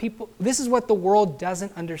is what the world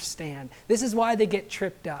doesn't understand. This is why they get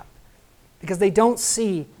tripped up, because they don't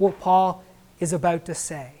see what Paul is about to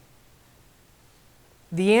say.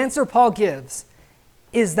 The answer Paul gives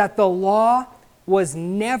is that the law was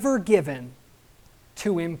never given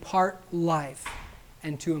to impart life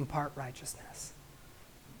and to impart righteousness.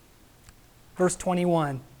 Verse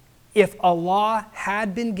 21, if a law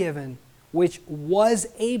had been given which was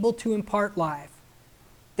able to impart life,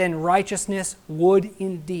 then righteousness would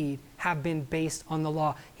indeed have been based on the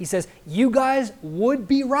law. He says, you guys would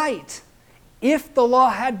be right if the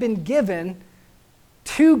law had been given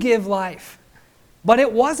to give life. But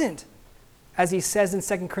it wasn't. As he says in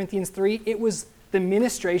 2 Corinthians 3, it was the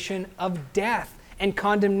ministration of death and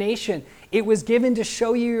condemnation. It was given to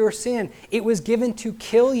show you your sin. It was given to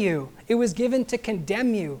kill you. It was given to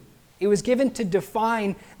condemn you. It was given to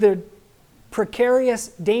define the precarious,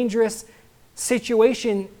 dangerous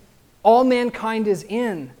situation all mankind is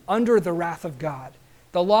in under the wrath of God.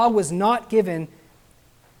 The law was not given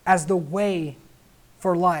as the way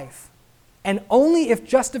for life. And only if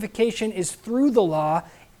justification is through the law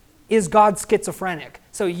is God schizophrenic.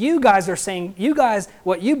 So you guys are saying,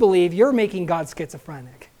 what you believe, you're making God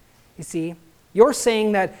schizophrenic. You see? You're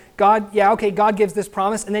saying that God gives this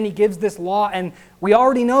promise and then he gives this law, and we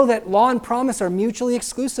already know that law and promise are mutually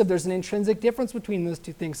exclusive. There's an intrinsic difference between those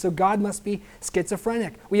two things. So God must be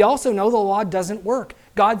schizophrenic. We also know the law doesn't work.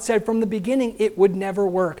 God said from the beginning it would never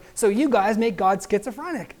work. So you guys make God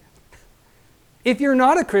schizophrenic. If you're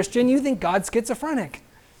not a Christian, you think God's schizophrenic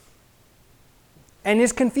and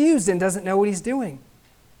is confused and doesn't know what he's doing.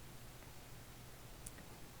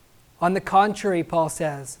 On the contrary, Paul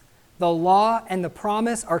says, the law and the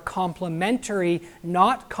promise are complementary,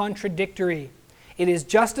 not contradictory. It is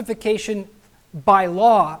justification by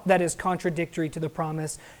law that is contradictory to the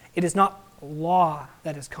promise. It is not law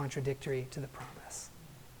that is contradictory to the promise.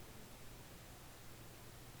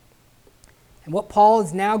 And what Paul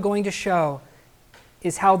is now going to show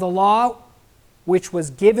is how the law, which was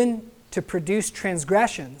given to produce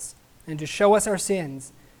transgressions and to show us our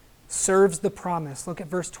sins, serves the promise. Look at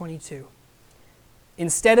verse 22.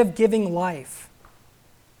 Instead of giving life,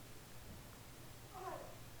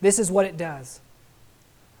 this is what it does.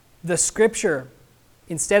 The Scripture,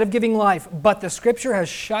 instead of giving life, but the Scripture has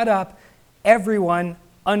shut up everyone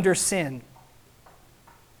under sin.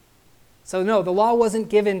 So no, the law wasn't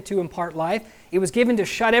given to impart life. It was given to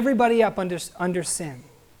shut everybody up under sin.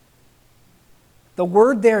 The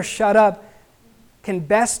word there, shut up, can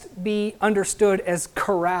best be understood as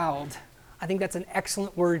corralled. I think that's an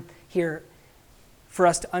excellent word here for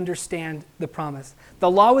us to understand the promise. The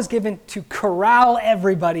law was given to corral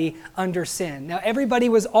everybody under sin. Now, everybody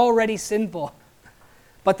was already sinful,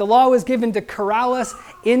 but the law was given to corral us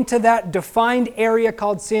into that defined area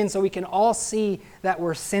called sin so we can all see that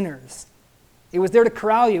we're sinners. It was there to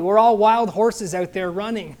corral you. We're all wild horses out there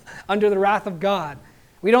running under the wrath of God.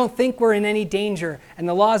 We don't think we're in any danger, and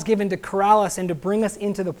the law is given to corral us and to bring us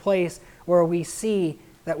into the place where we see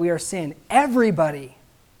that we are sin. Everybody.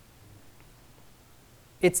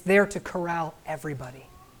 It's there to corral everybody.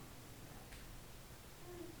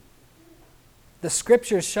 The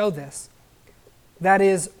Scriptures show this. That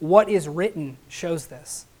is, what is written shows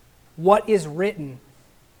this. What is written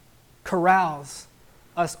corrals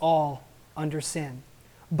us all under sin.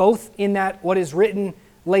 Both in that what is written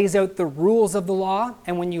lays out the rules of the law,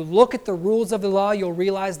 and when you look at the rules of the law, you'll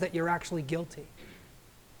realize that you're actually guilty.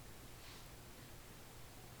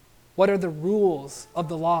 What are the rules of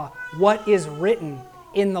the law? What is written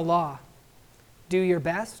in the law? Do your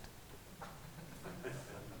best.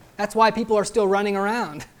 That's why people are still running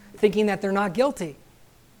around thinking that they're not guilty,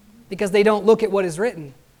 because they don't look at what is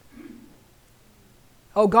written.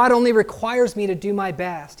 Oh, God only requires me to do my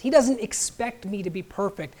best. He doesn't expect me to be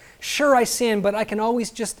perfect. Sure, I sin, but I can always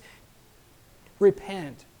just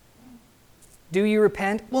repent. Do you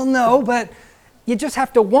repent? Well, no, but you just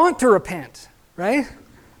have to want to repent, right?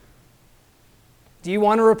 Do you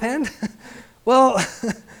want to repent? Well,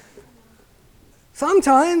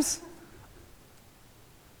 sometimes.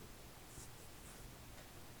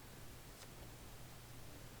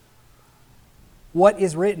 What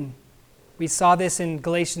is written? We saw this in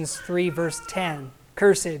Galatians 3, verse 10.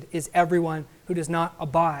 Cursed is everyone who does not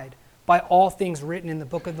abide by all things written in the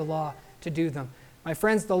book of the law to do them. My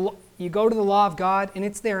friends, you go to the law of God, and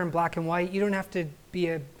it's there in black and white. You don't have to be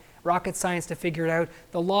a rocket science to figure it out.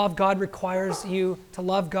 The law of God requires you to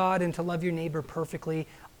love God and to love your neighbor perfectly.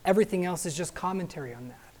 Everything else is just commentary on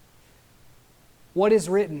that. What is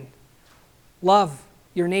written? Love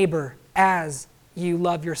your neighbor as you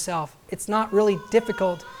love yourself. It's not really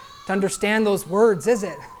difficult to understand those words, is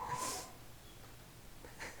it?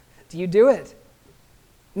 Do you do it?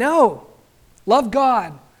 No. Love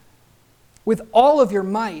God with all of your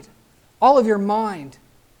might, all of your mind,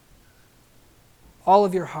 all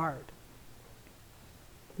of your heart.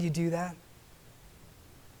 You do that?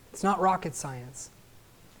 It's not rocket science.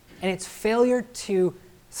 And it's failure to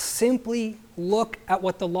simply look at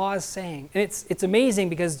what the law is saying. And it's amazing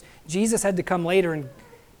because Jesus had to come later and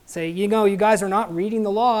say, you know, you guys are not reading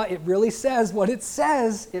the law. It really says what it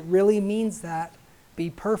says. It really means that.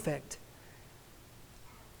 Be perfect.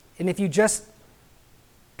 And if you just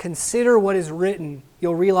consider what is written,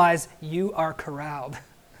 you'll realize you are corralled.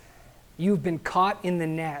 You've been caught in the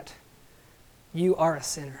net. You are a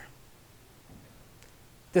sinner.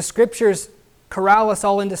 The scriptures corral us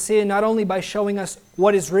all into sin, not only by showing us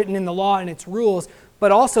what is written in the law and its rules,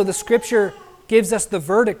 but also the scripture gives us the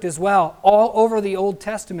verdict as well. All over the Old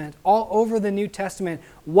Testament, all over the New Testament,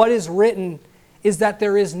 what is written is that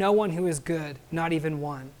there is no one who is good, not even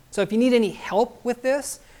one. So if you need any help with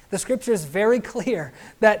this, the scripture is very clear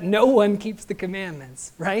that no one keeps the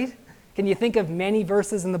commandments, right? Can you think of many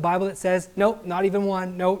verses in the Bible that says, nope, not even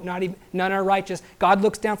one, nope, not even, none are righteous. God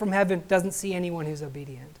looks down from heaven, doesn't see anyone who's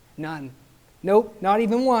obedient. None. Nope, not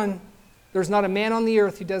even one. There's not a man on the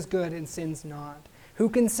earth who does good and sins not. Who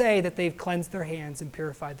can say that they've cleansed their hands and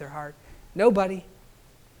purified their heart? Nobody.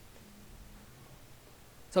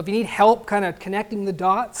 So if you need help kind of connecting the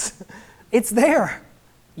dots, it's there.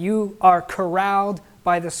 You are corralled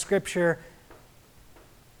by the scripture,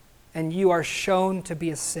 and you are shown to be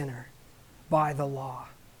a sinner by the law.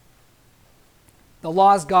 The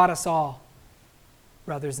law's got us all,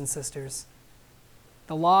 brothers and sisters.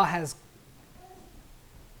 The law has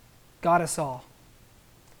got us all.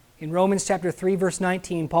 In Romans chapter 3, verse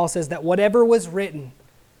 19, Paul says that whatever was written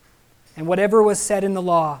and whatever was said in the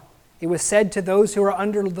law, it was said to those who are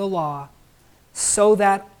under the law, so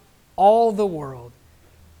that all the world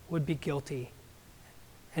would be guilty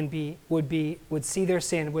and would see their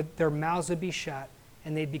sin, their mouths would be shut,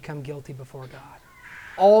 and they'd become guilty before God.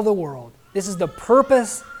 All the world. This is the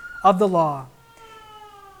purpose of the law.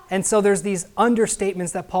 And so there's these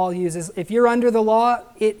understatements that Paul uses. If you're under the law,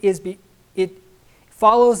 it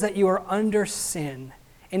follows that you are under sin.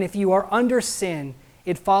 And if you are under sin,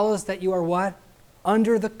 it follows that you are what?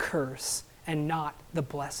 Under the curse and not the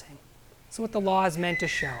blessing. That's what the law is meant to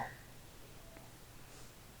show.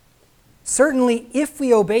 Certainly, if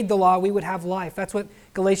we obeyed the law, we would have life. That's what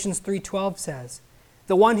Galatians 3:12 says.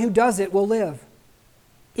 The one who does it will live.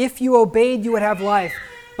 If you obeyed, you would have life.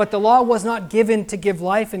 But the law was not given to give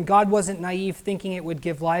life, and God wasn't naive thinking it would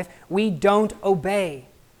give life. We don't obey.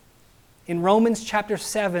 In Romans chapter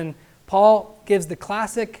 7, Paul gives the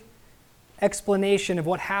classic explanation of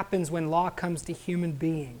what happens when law comes to human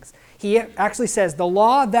beings. He actually says, the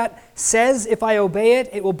law that says if I obey it,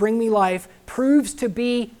 it will bring me life, proves to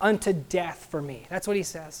be unto death for me. That's what he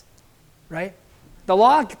says, right? The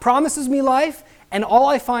law promises me life, and all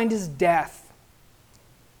I find is death.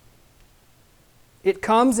 It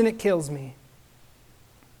comes and it kills me.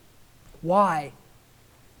 Why?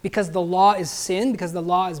 Because the law is sin? Because the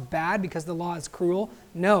law is bad? Because the law is cruel?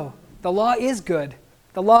 No. The law is good.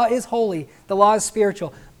 The law is holy. The law is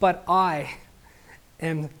spiritual. But I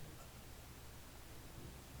am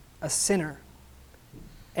a sinner.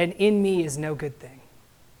 And in me is no good thing.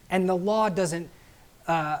 And the law doesn't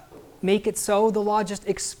make it so. The law just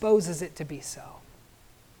exposes it to be so.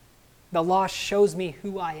 The law shows me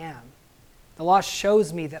who I am. The law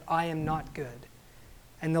shows me that I am not good.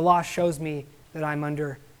 And the law shows me that I'm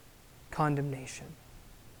under condemnation.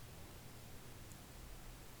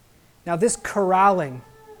 Now, this corralling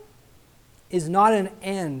is not an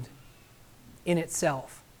end in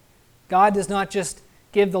itself. God does not just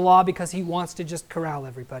give the law because he wants to just corral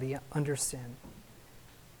everybody under sin.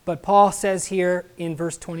 But Paul says here in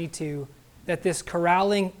verse 22 that this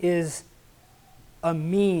corralling is a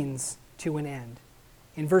means to an end.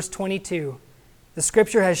 In verse 22, the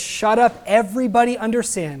scripture has shut up everybody under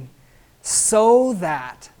sin so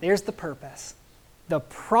that, there's the purpose, the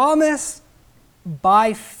promise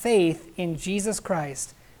by faith in Jesus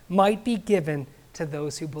Christ might be given to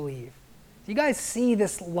those who believe. Do you guys see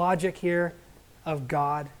this logic here of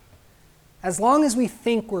God? As long as we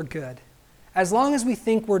think we're good, as long as we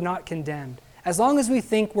think we're not condemned, as long as we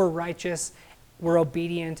think we're righteous, we're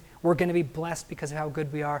obedient, we're going to be blessed because of how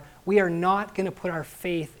good we are not going to put our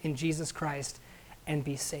faith in Jesus Christ and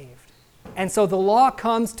be saved. And so the law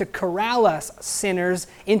comes to corral us sinners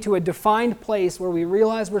into a defined place where we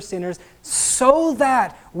realize we're sinners so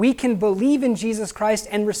that we can believe in Jesus Christ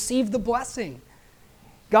and receive the blessing.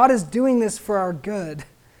 God is doing this for our good.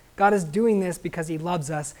 God is doing this because he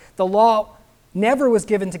loves us. The law never was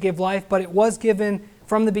given to give life, but it was given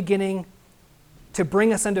from the beginning to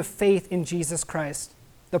bring us unto faith in Jesus Christ.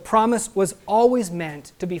 The promise was always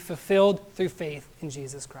meant to be fulfilled through faith in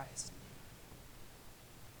Jesus Christ.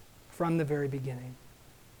 From the very beginning.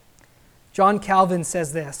 John Calvin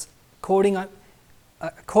says this, quoting a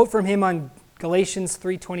quote from him on Galatians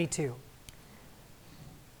 3:22.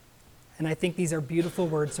 And I think these are beautiful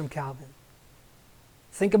words from Calvin.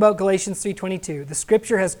 Think about Galatians 3:22. The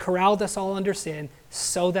scripture has corralled us all under sin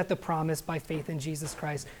so that the promise by faith in Jesus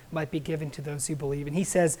Christ might be given to those who believe. And he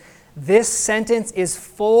says, this sentence is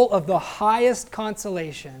full of the highest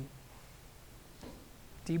consolation.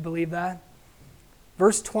 Do you believe that?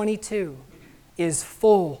 Verse 22 is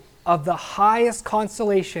full of the highest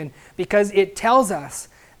consolation because it tells us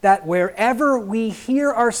that wherever we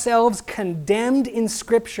hear ourselves condemned in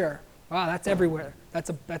Scripture, wow, that's everywhere. That's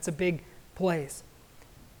a big place.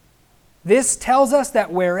 This tells us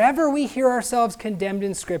that wherever we hear ourselves condemned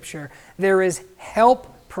in Scripture, there is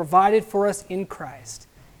help provided for us in Christ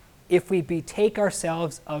if we betake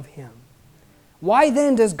ourselves of him. Why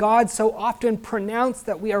then does God so often pronounce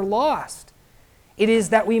that we are lost? It is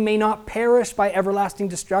that we may not perish by everlasting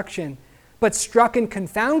destruction, but struck and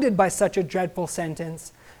confounded by such a dreadful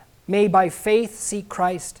sentence, may by faith seek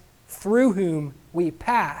Christ, through whom we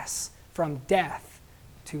pass from death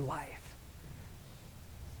to life.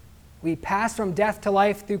 We pass from death to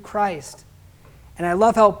life through Christ. And I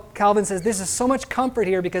love how Calvin says this is so much comfort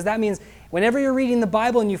here, because that means whenever you're reading the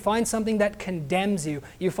Bible and you find something that condemns you,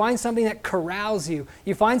 you find something that corrals you,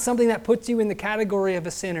 you find something that puts you in the category of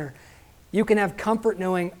a sinner, you can have comfort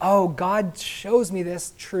knowing, oh, God shows me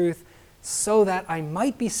this truth so that I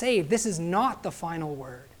might be saved. This is not the final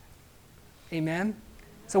word. Amen?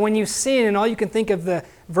 So when you sin and all you can think of the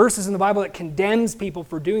verses in the Bible that condemns people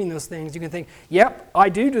for doing those things, you can think, yep, I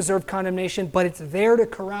do deserve condemnation, but it's there to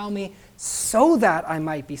corral me so that I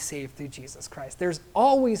might be saved through Jesus Christ. There's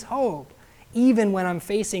always hope, even when I'm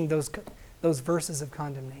facing those verses of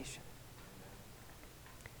condemnation.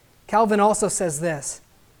 Calvin also says this,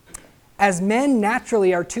 as men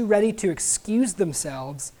naturally are too ready to excuse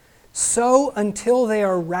themselves, so until they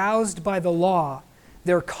are roused by the law,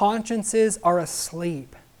 their consciences are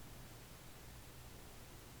asleep.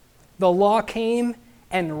 The law came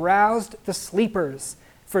and roused the sleepers,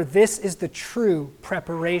 for this is the true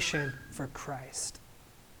preparation for Christ.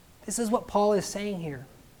 This is what Paul is saying here.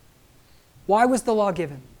 Why was the law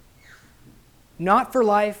given? Not for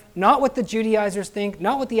life, not what the Judaizers think,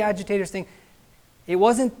 not what the agitators think. It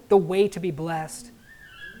wasn't the way to be blessed.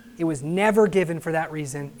 It was never given for that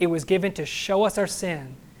reason. It was given to show us our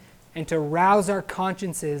sin and to rouse our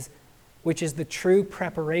consciences, which is the true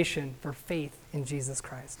preparation for faith in Jesus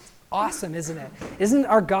Christ. Awesome, isn't it? Isn't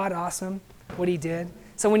our God awesome, what he did?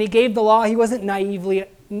 So when he gave the law, he wasn't naive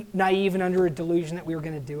and under a delusion that we were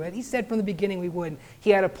going to do it. He said from the beginning we wouldn't.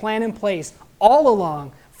 He had a plan in place all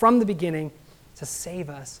along from the beginning to save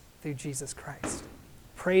us through Jesus Christ.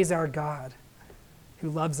 Praise our God, who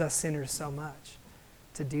loves us sinners so much,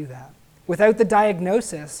 to do that. Without the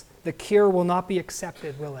diagnosis, the cure will not be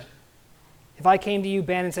accepted, will it? If I came to you,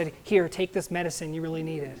 Ben, and said, here, take this medicine, you really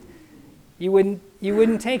need it. You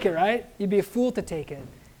wouldn't take it, right? You'd be a fool to take it,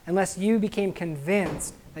 unless you became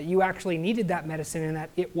convinced that you actually needed that medicine and that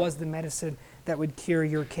it was the medicine that would cure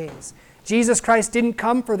your case. Jesus Christ didn't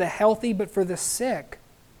come for the healthy, but for the sick.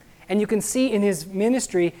 And you can see in his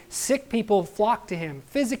ministry, sick people flock to him.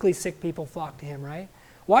 Physically sick people flock to him, right?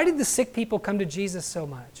 Why did the sick people come to Jesus so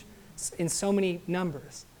much? in so many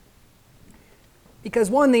numbers? Because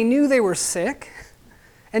one, they knew they were sick,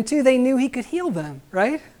 and two, they knew he could heal them,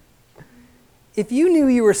 right? If you knew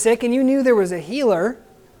you were sick and you knew there was a healer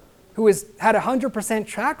who had a 100%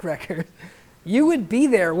 track record, you would be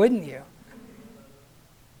there, wouldn't you?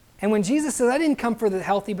 And when Jesus says, I didn't come for the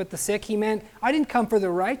healthy but the sick, he meant, I didn't come for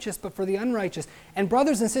the righteous but for the unrighteous. And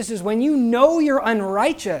brothers and sisters, when you know you're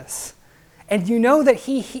unrighteous, and you know that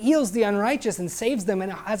he heals the unrighteous and saves them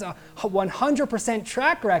and has a 100%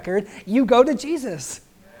 track record, you go to Jesus.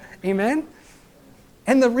 Amen?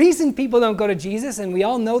 And the reason people don't go to Jesus, and we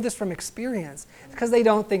all know this from experience, is because they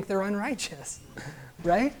don't think they're unrighteous.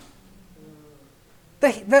 Right?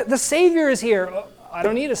 The Savior is here. Oh, I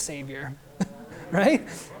don't need a Savior. Right?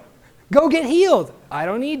 Go get healed. I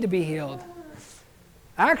don't need to be healed.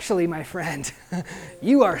 Actually, my friend,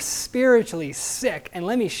 you are spiritually sick, and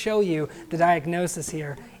let me show you the diagnosis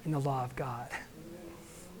here in the law of God.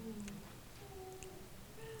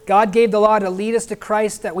 God gave the law to lead us to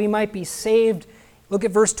Christ that we might be saved. Look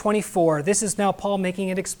at verse 24. This is now Paul making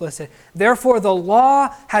it explicit. Therefore, the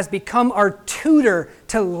law has become our tutor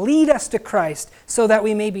to lead us to Christ so that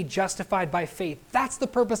we may be justified by faith. That's the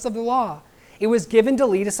purpose of the law. It was given to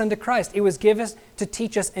lead us unto Christ. It was given to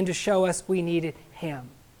teach us and to show us we needed him.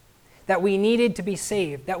 That we needed to be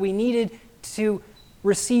saved. That we needed to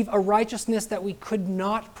receive a righteousness that we could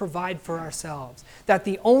not provide for ourselves. That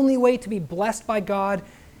the only way to be blessed by God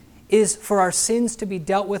is for our sins to be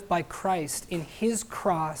dealt with by Christ in his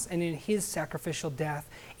cross and in his sacrificial death,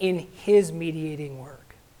 in his mediating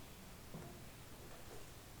work.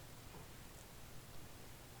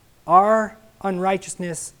 Our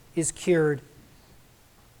unrighteousness is cured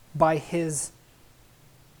by his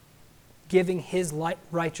giving his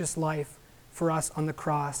righteous life for us on the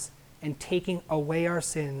cross and taking away our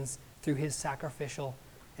sins through his sacrificial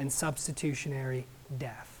and substitutionary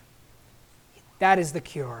death. That is the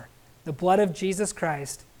cure. The blood of Jesus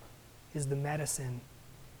Christ is the medicine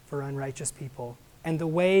for unrighteous people and the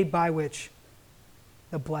way by which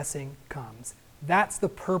the blessing comes. That's the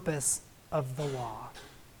purpose of the law.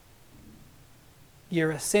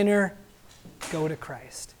 You're a sinner, go to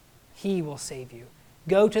Christ. He will save you.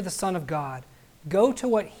 Go to the Son of God. Go to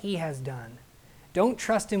what he has done. Don't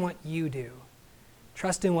trust in what you do.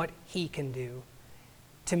 Trust in what he can do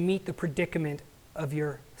to meet the predicament of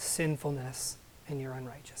your sinfulness and your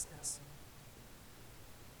unrighteousness.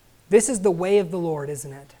 This is the way of the Lord,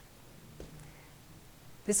 isn't it?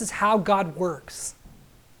 This is how God works.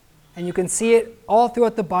 And you can see it all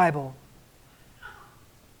throughout the Bible.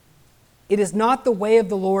 It is not the way of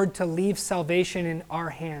the Lord to leave salvation in our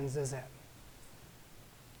hands, is it?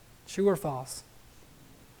 True or false?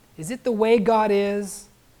 Is it the way God is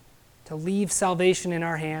to leave salvation in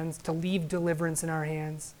our hands, to leave deliverance in our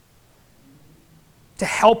hands? To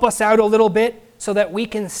help us out a little bit so that we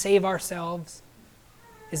can save ourselves?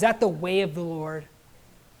 Is that the way of the Lord?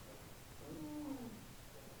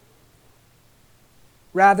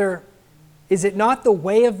 Rather, is it not the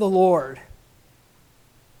way of the Lord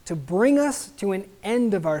to bring us to an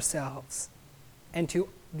end of ourselves and to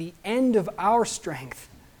the end of our strength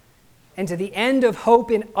and to the end of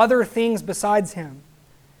hope in other things besides him,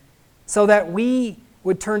 so that we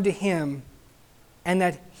would turn to him and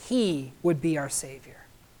that he would be our Savior?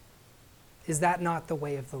 Is that not the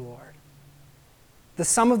way of the Lord? The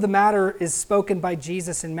sum of the matter is spoken by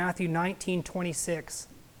Jesus in Matthew 19:26,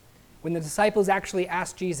 when the disciples actually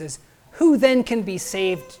asked Jesus, "Who then can be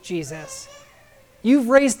saved, Jesus? You've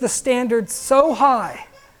raised the standard so high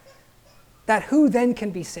that who then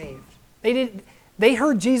can be saved?" They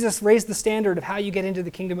heard Jesus raise the standard of how you get into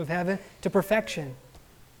the kingdom of heaven to perfection.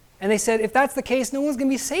 And they said, if that's the case, no one's going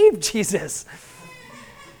to be saved, Jesus.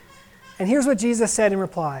 And here's what Jesus said in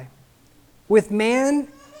reply. With man,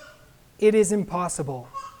 it is impossible,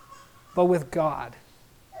 but with God,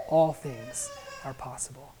 all things are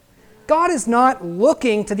possible. God is not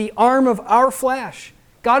looking to the arm of our flesh.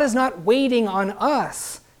 God is not waiting on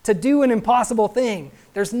us to do an impossible thing.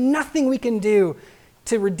 There's nothing we can do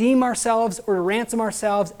to redeem ourselves or to ransom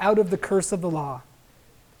ourselves out of the curse of the law.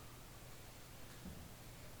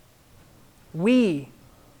 We,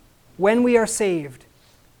 when we are saved,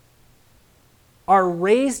 are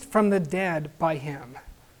raised from the dead by him.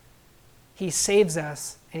 He saves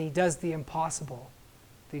us and he does the impossible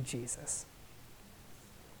through Jesus.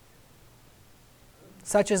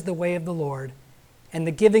 Such is the way of the Lord, and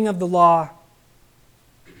the giving of the law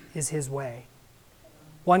is his way.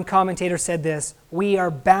 One commentator said this, "We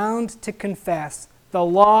are bound to confess the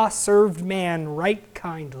law served man right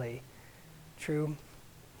kindly." True.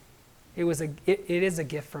 It is a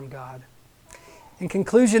gift from God. In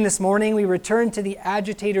conclusion this morning, we return to the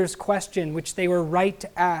agitators' question, which they were right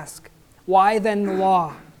to ask. Why then the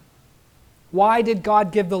law? Why did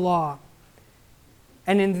God give the law?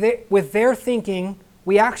 And with their thinking,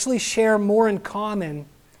 we actually share more in common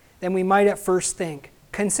than we might at first think.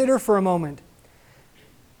 Consider for a moment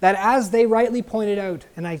that as they rightly pointed out,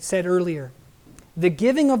 and I said earlier, the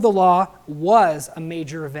giving of the law was a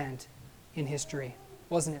major event in history,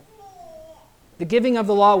 wasn't it? The giving of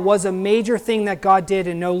the law was a major thing that God did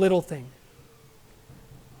and no little thing.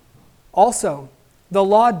 Also, the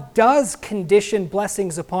law does condition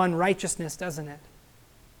blessings upon righteousness, doesn't it?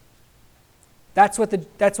 That's what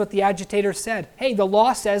the agitator said. Hey, the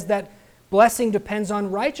law says that blessing depends on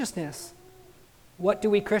righteousness. What do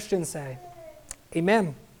we Christians say?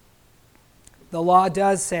 Amen. The law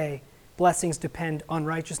does say blessings depend on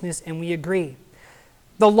righteousness, and we agree.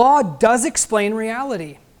 The law does explain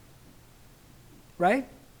reality. Right?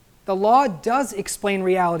 The law does explain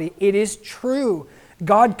reality. It is true.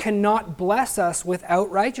 God cannot bless us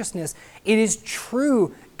without righteousness. It is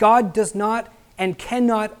true. God does not and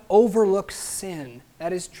cannot overlook sin.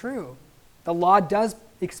 That is true. The law does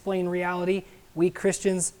explain reality. We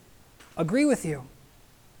Christians agree with you.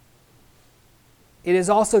 It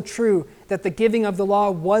is also true that the giving of the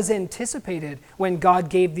law was anticipated when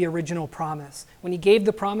God gave the original promise. When he gave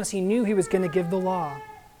the promise, he knew he was going to give the law.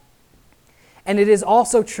 And it is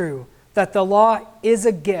also true that the law is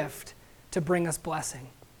a gift to bring us blessing,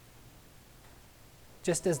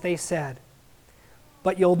 just as they said.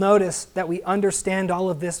 But you'll notice that we understand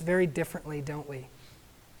all of this very differently, don't we?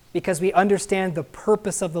 Because we understand the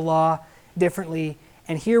purpose of the law differently.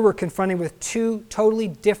 And here we're confronted with two totally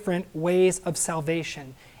different ways of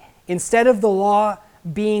salvation. Instead of the law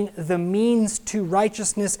being the means to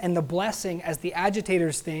righteousness and the blessing, as the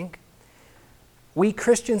agitators think, we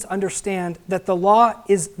Christians understand that the law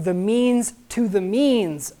is the means to the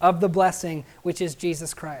means of the blessing, which is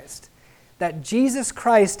Jesus Christ. That Jesus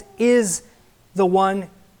Christ is the one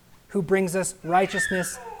who brings us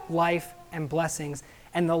righteousness, life, and blessings.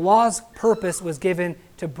 And the law's purpose was given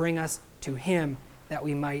to bring us to him, that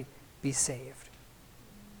we might be saved.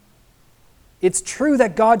 It's true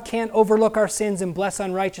that God can't overlook our sins and bless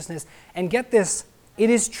unrighteousness. And get this, it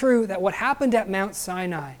is true that what happened at Mount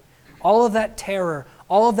Sinai, all of that terror,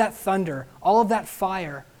 all of that thunder, all of that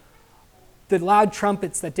fire, the loud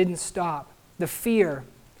trumpets that didn't stop, the fear,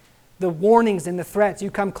 the warnings and the threats, you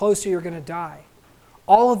come closer, you're going to die.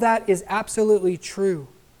 All of that is absolutely true.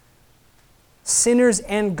 Sinners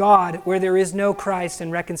and God, where there is no Christ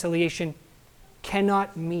and reconciliation,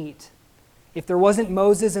 cannot meet. If there wasn't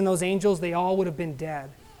Moses and those angels, they all would have been dead.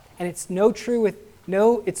 And it's not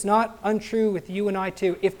untrue with you and I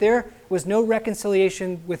too. If there was no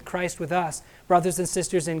reconciliation with Christ with us, brothers and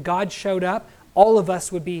sisters, and God showed up, all of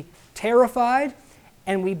us would be terrified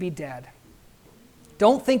and we'd be dead.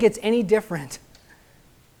 Don't think it's any different.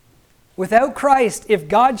 Without Christ, if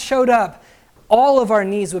God showed up, all of our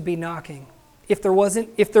knees would be knocking. If there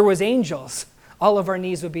was angels, all of our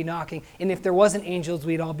knees would be knocking. And if there wasn't angels,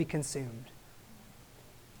 we'd all be consumed.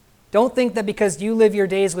 Don't think that because you live your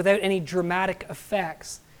days without any dramatic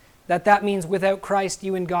effects, that means without Christ,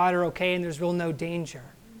 you and God are okay and there's real no danger.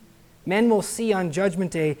 Men will see on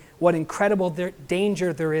Judgment Day what incredible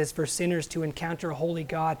danger there is for sinners to encounter a holy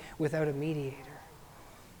God without a mediator.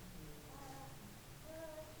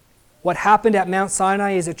 What happened at Mount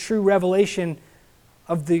Sinai is a true revelation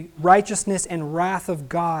of the righteousness and wrath of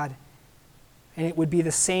God, and it would be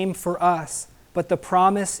the same for us. But the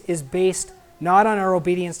promise is based not on our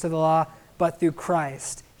obedience to the law, but through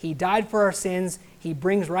Christ. He died for our sins. He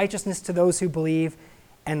brings righteousness to those who believe,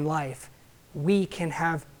 and life. We can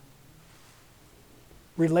have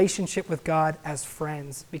relationship with God as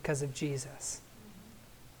friends because of Jesus.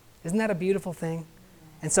 Isn't that a beautiful thing?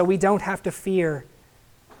 And so we don't have to fear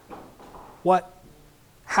what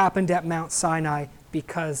happened at Mount Sinai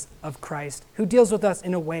because of Christ, who deals with us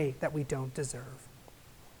in a way that we don't deserve.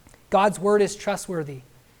 God's word is trustworthy.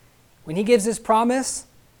 When he gives his promise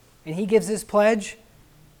and he gives his pledge,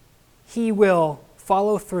 he will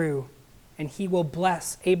follow through and he will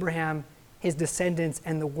bless Abraham, his descendants,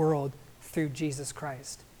 and the world through Jesus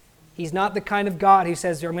Christ. He's not the kind of God who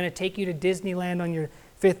says, I'm going to take you to Disneyland on your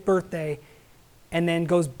 5th birthday and then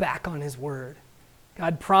goes back on his word.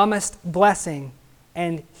 God promised blessing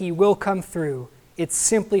and he will come through. It's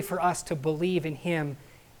simply for us to believe in him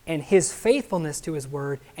and his faithfulness to his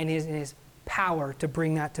word and his power to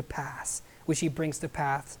bring that to pass, which he brings to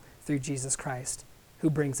pass through Jesus Christ, who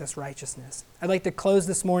brings us righteousness. I'd like to close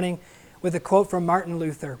this morning with a quote from Martin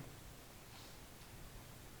Luther.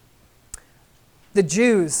 The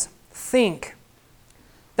Jews think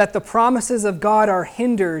that the promises of God are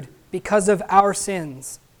hindered because of our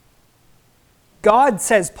sins. God,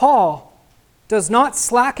 says Paul, does not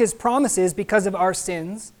slack his promises because of our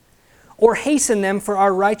sins or hasten them for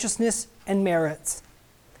our righteousness and merits.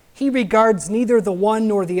 He regards neither the one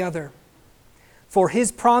nor the other. For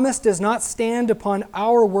his promise does not stand upon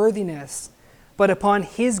our worthiness, but upon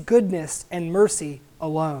his goodness and mercy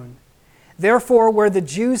alone. Therefore, where the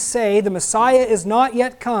Jews say the Messiah is not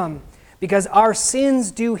yet come, because our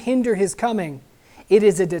sins do hinder his coming, it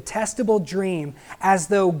is a detestable dream, as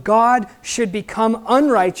though God should become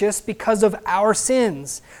unrighteous because of our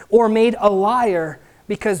sins, or made a liar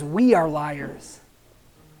because we are liars.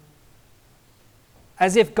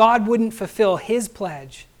 As if God wouldn't fulfill his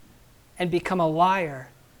pledge and become a liar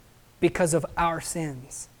because of our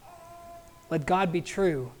sins. Let God be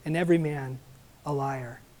true and every man a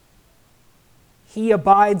liar. He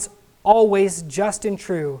abides always just and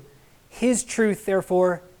true. His truth,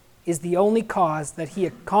 therefore, is the only cause that he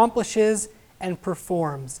accomplishes and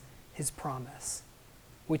performs his promise,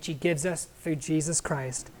 which he gives us through Jesus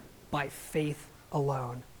Christ by faith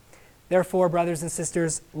alone. Therefore, brothers and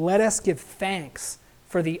sisters, let us give thanks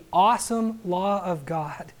for the awesome law of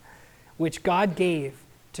God, which God gave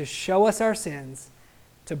to show us our sins,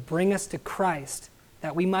 to bring us to Christ,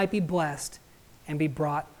 that we might be blessed and be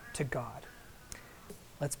brought to God.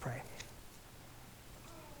 Let's pray.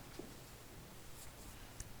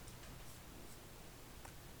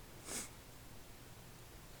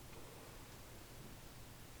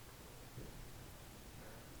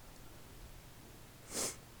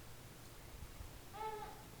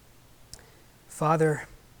 Father,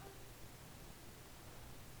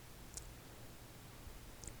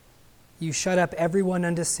 you shut up everyone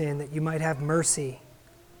unto sin, that you might have mercy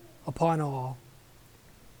upon all.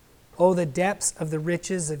 Oh, the depths of the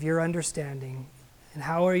riches of your understanding, and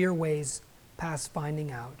how are your ways past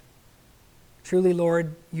finding out. Truly,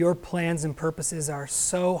 Lord, your plans and purposes are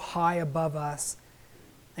so high above us,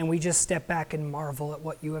 and we just step back and marvel at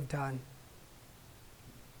what you have done.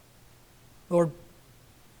 Lord,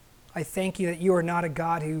 I thank you that you are not a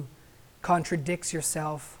God who contradicts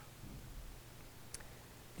yourself.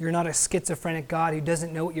 You're not a schizophrenic God who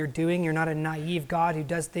doesn't know what you're doing. You're not a naive God who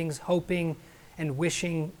does things hoping and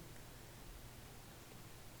wishing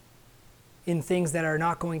in things that are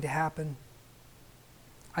not going to happen.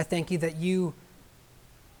 I thank you that you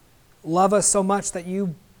love us so much that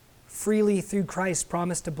you freely through Christ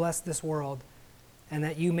promised to bless this world, and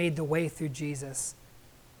that you made the way through Jesus,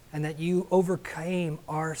 and that you overcame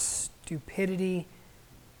our stupidity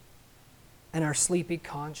and our sleepy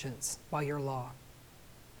conscience by your law.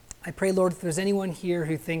 I pray, Lord, if there's anyone here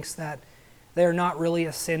who thinks that they're not really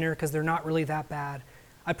a sinner because they're not really that bad,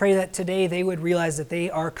 I pray that today they would realize that they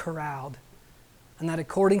are corralled, and that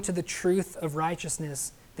according to the truth of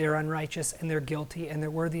righteousness, they're unrighteous and they're guilty and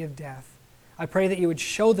they're worthy of death. I pray that you would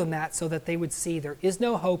show them that so that they would see there is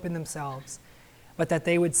no hope in themselves, but that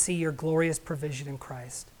they would see your glorious provision in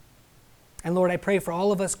Christ. And Lord, I pray for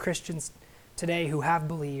all of us Christians today who have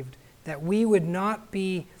believed that we would not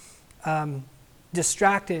be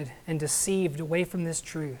distracted and deceived away from this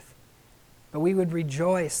truth, but we would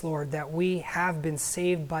rejoice, Lord, that we have been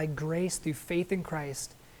saved by grace through faith in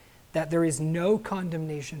Christ, that there is no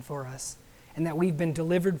condemnation for us, and that we've been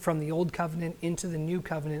delivered from the old covenant into the new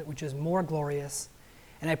covenant, which is more glorious.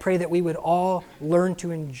 And I pray that we would all learn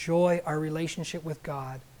to enjoy our relationship with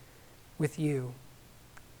God, with you,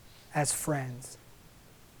 as friends,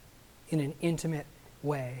 in an intimate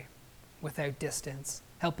way, without distance.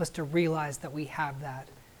 Help us to realize that we have that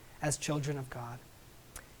as children of God.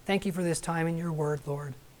 Thank you for this time in your word,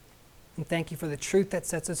 Lord. And thank you for the truth that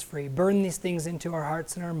sets us free. Burn these things into our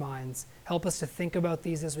hearts and our minds. Help us to think about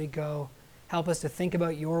these as we go. Help us to think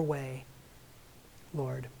about your way,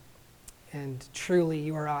 Lord. And truly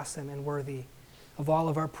you are awesome and worthy of all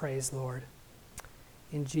of our praise, Lord.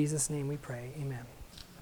 In Jesus' name we pray. Amen.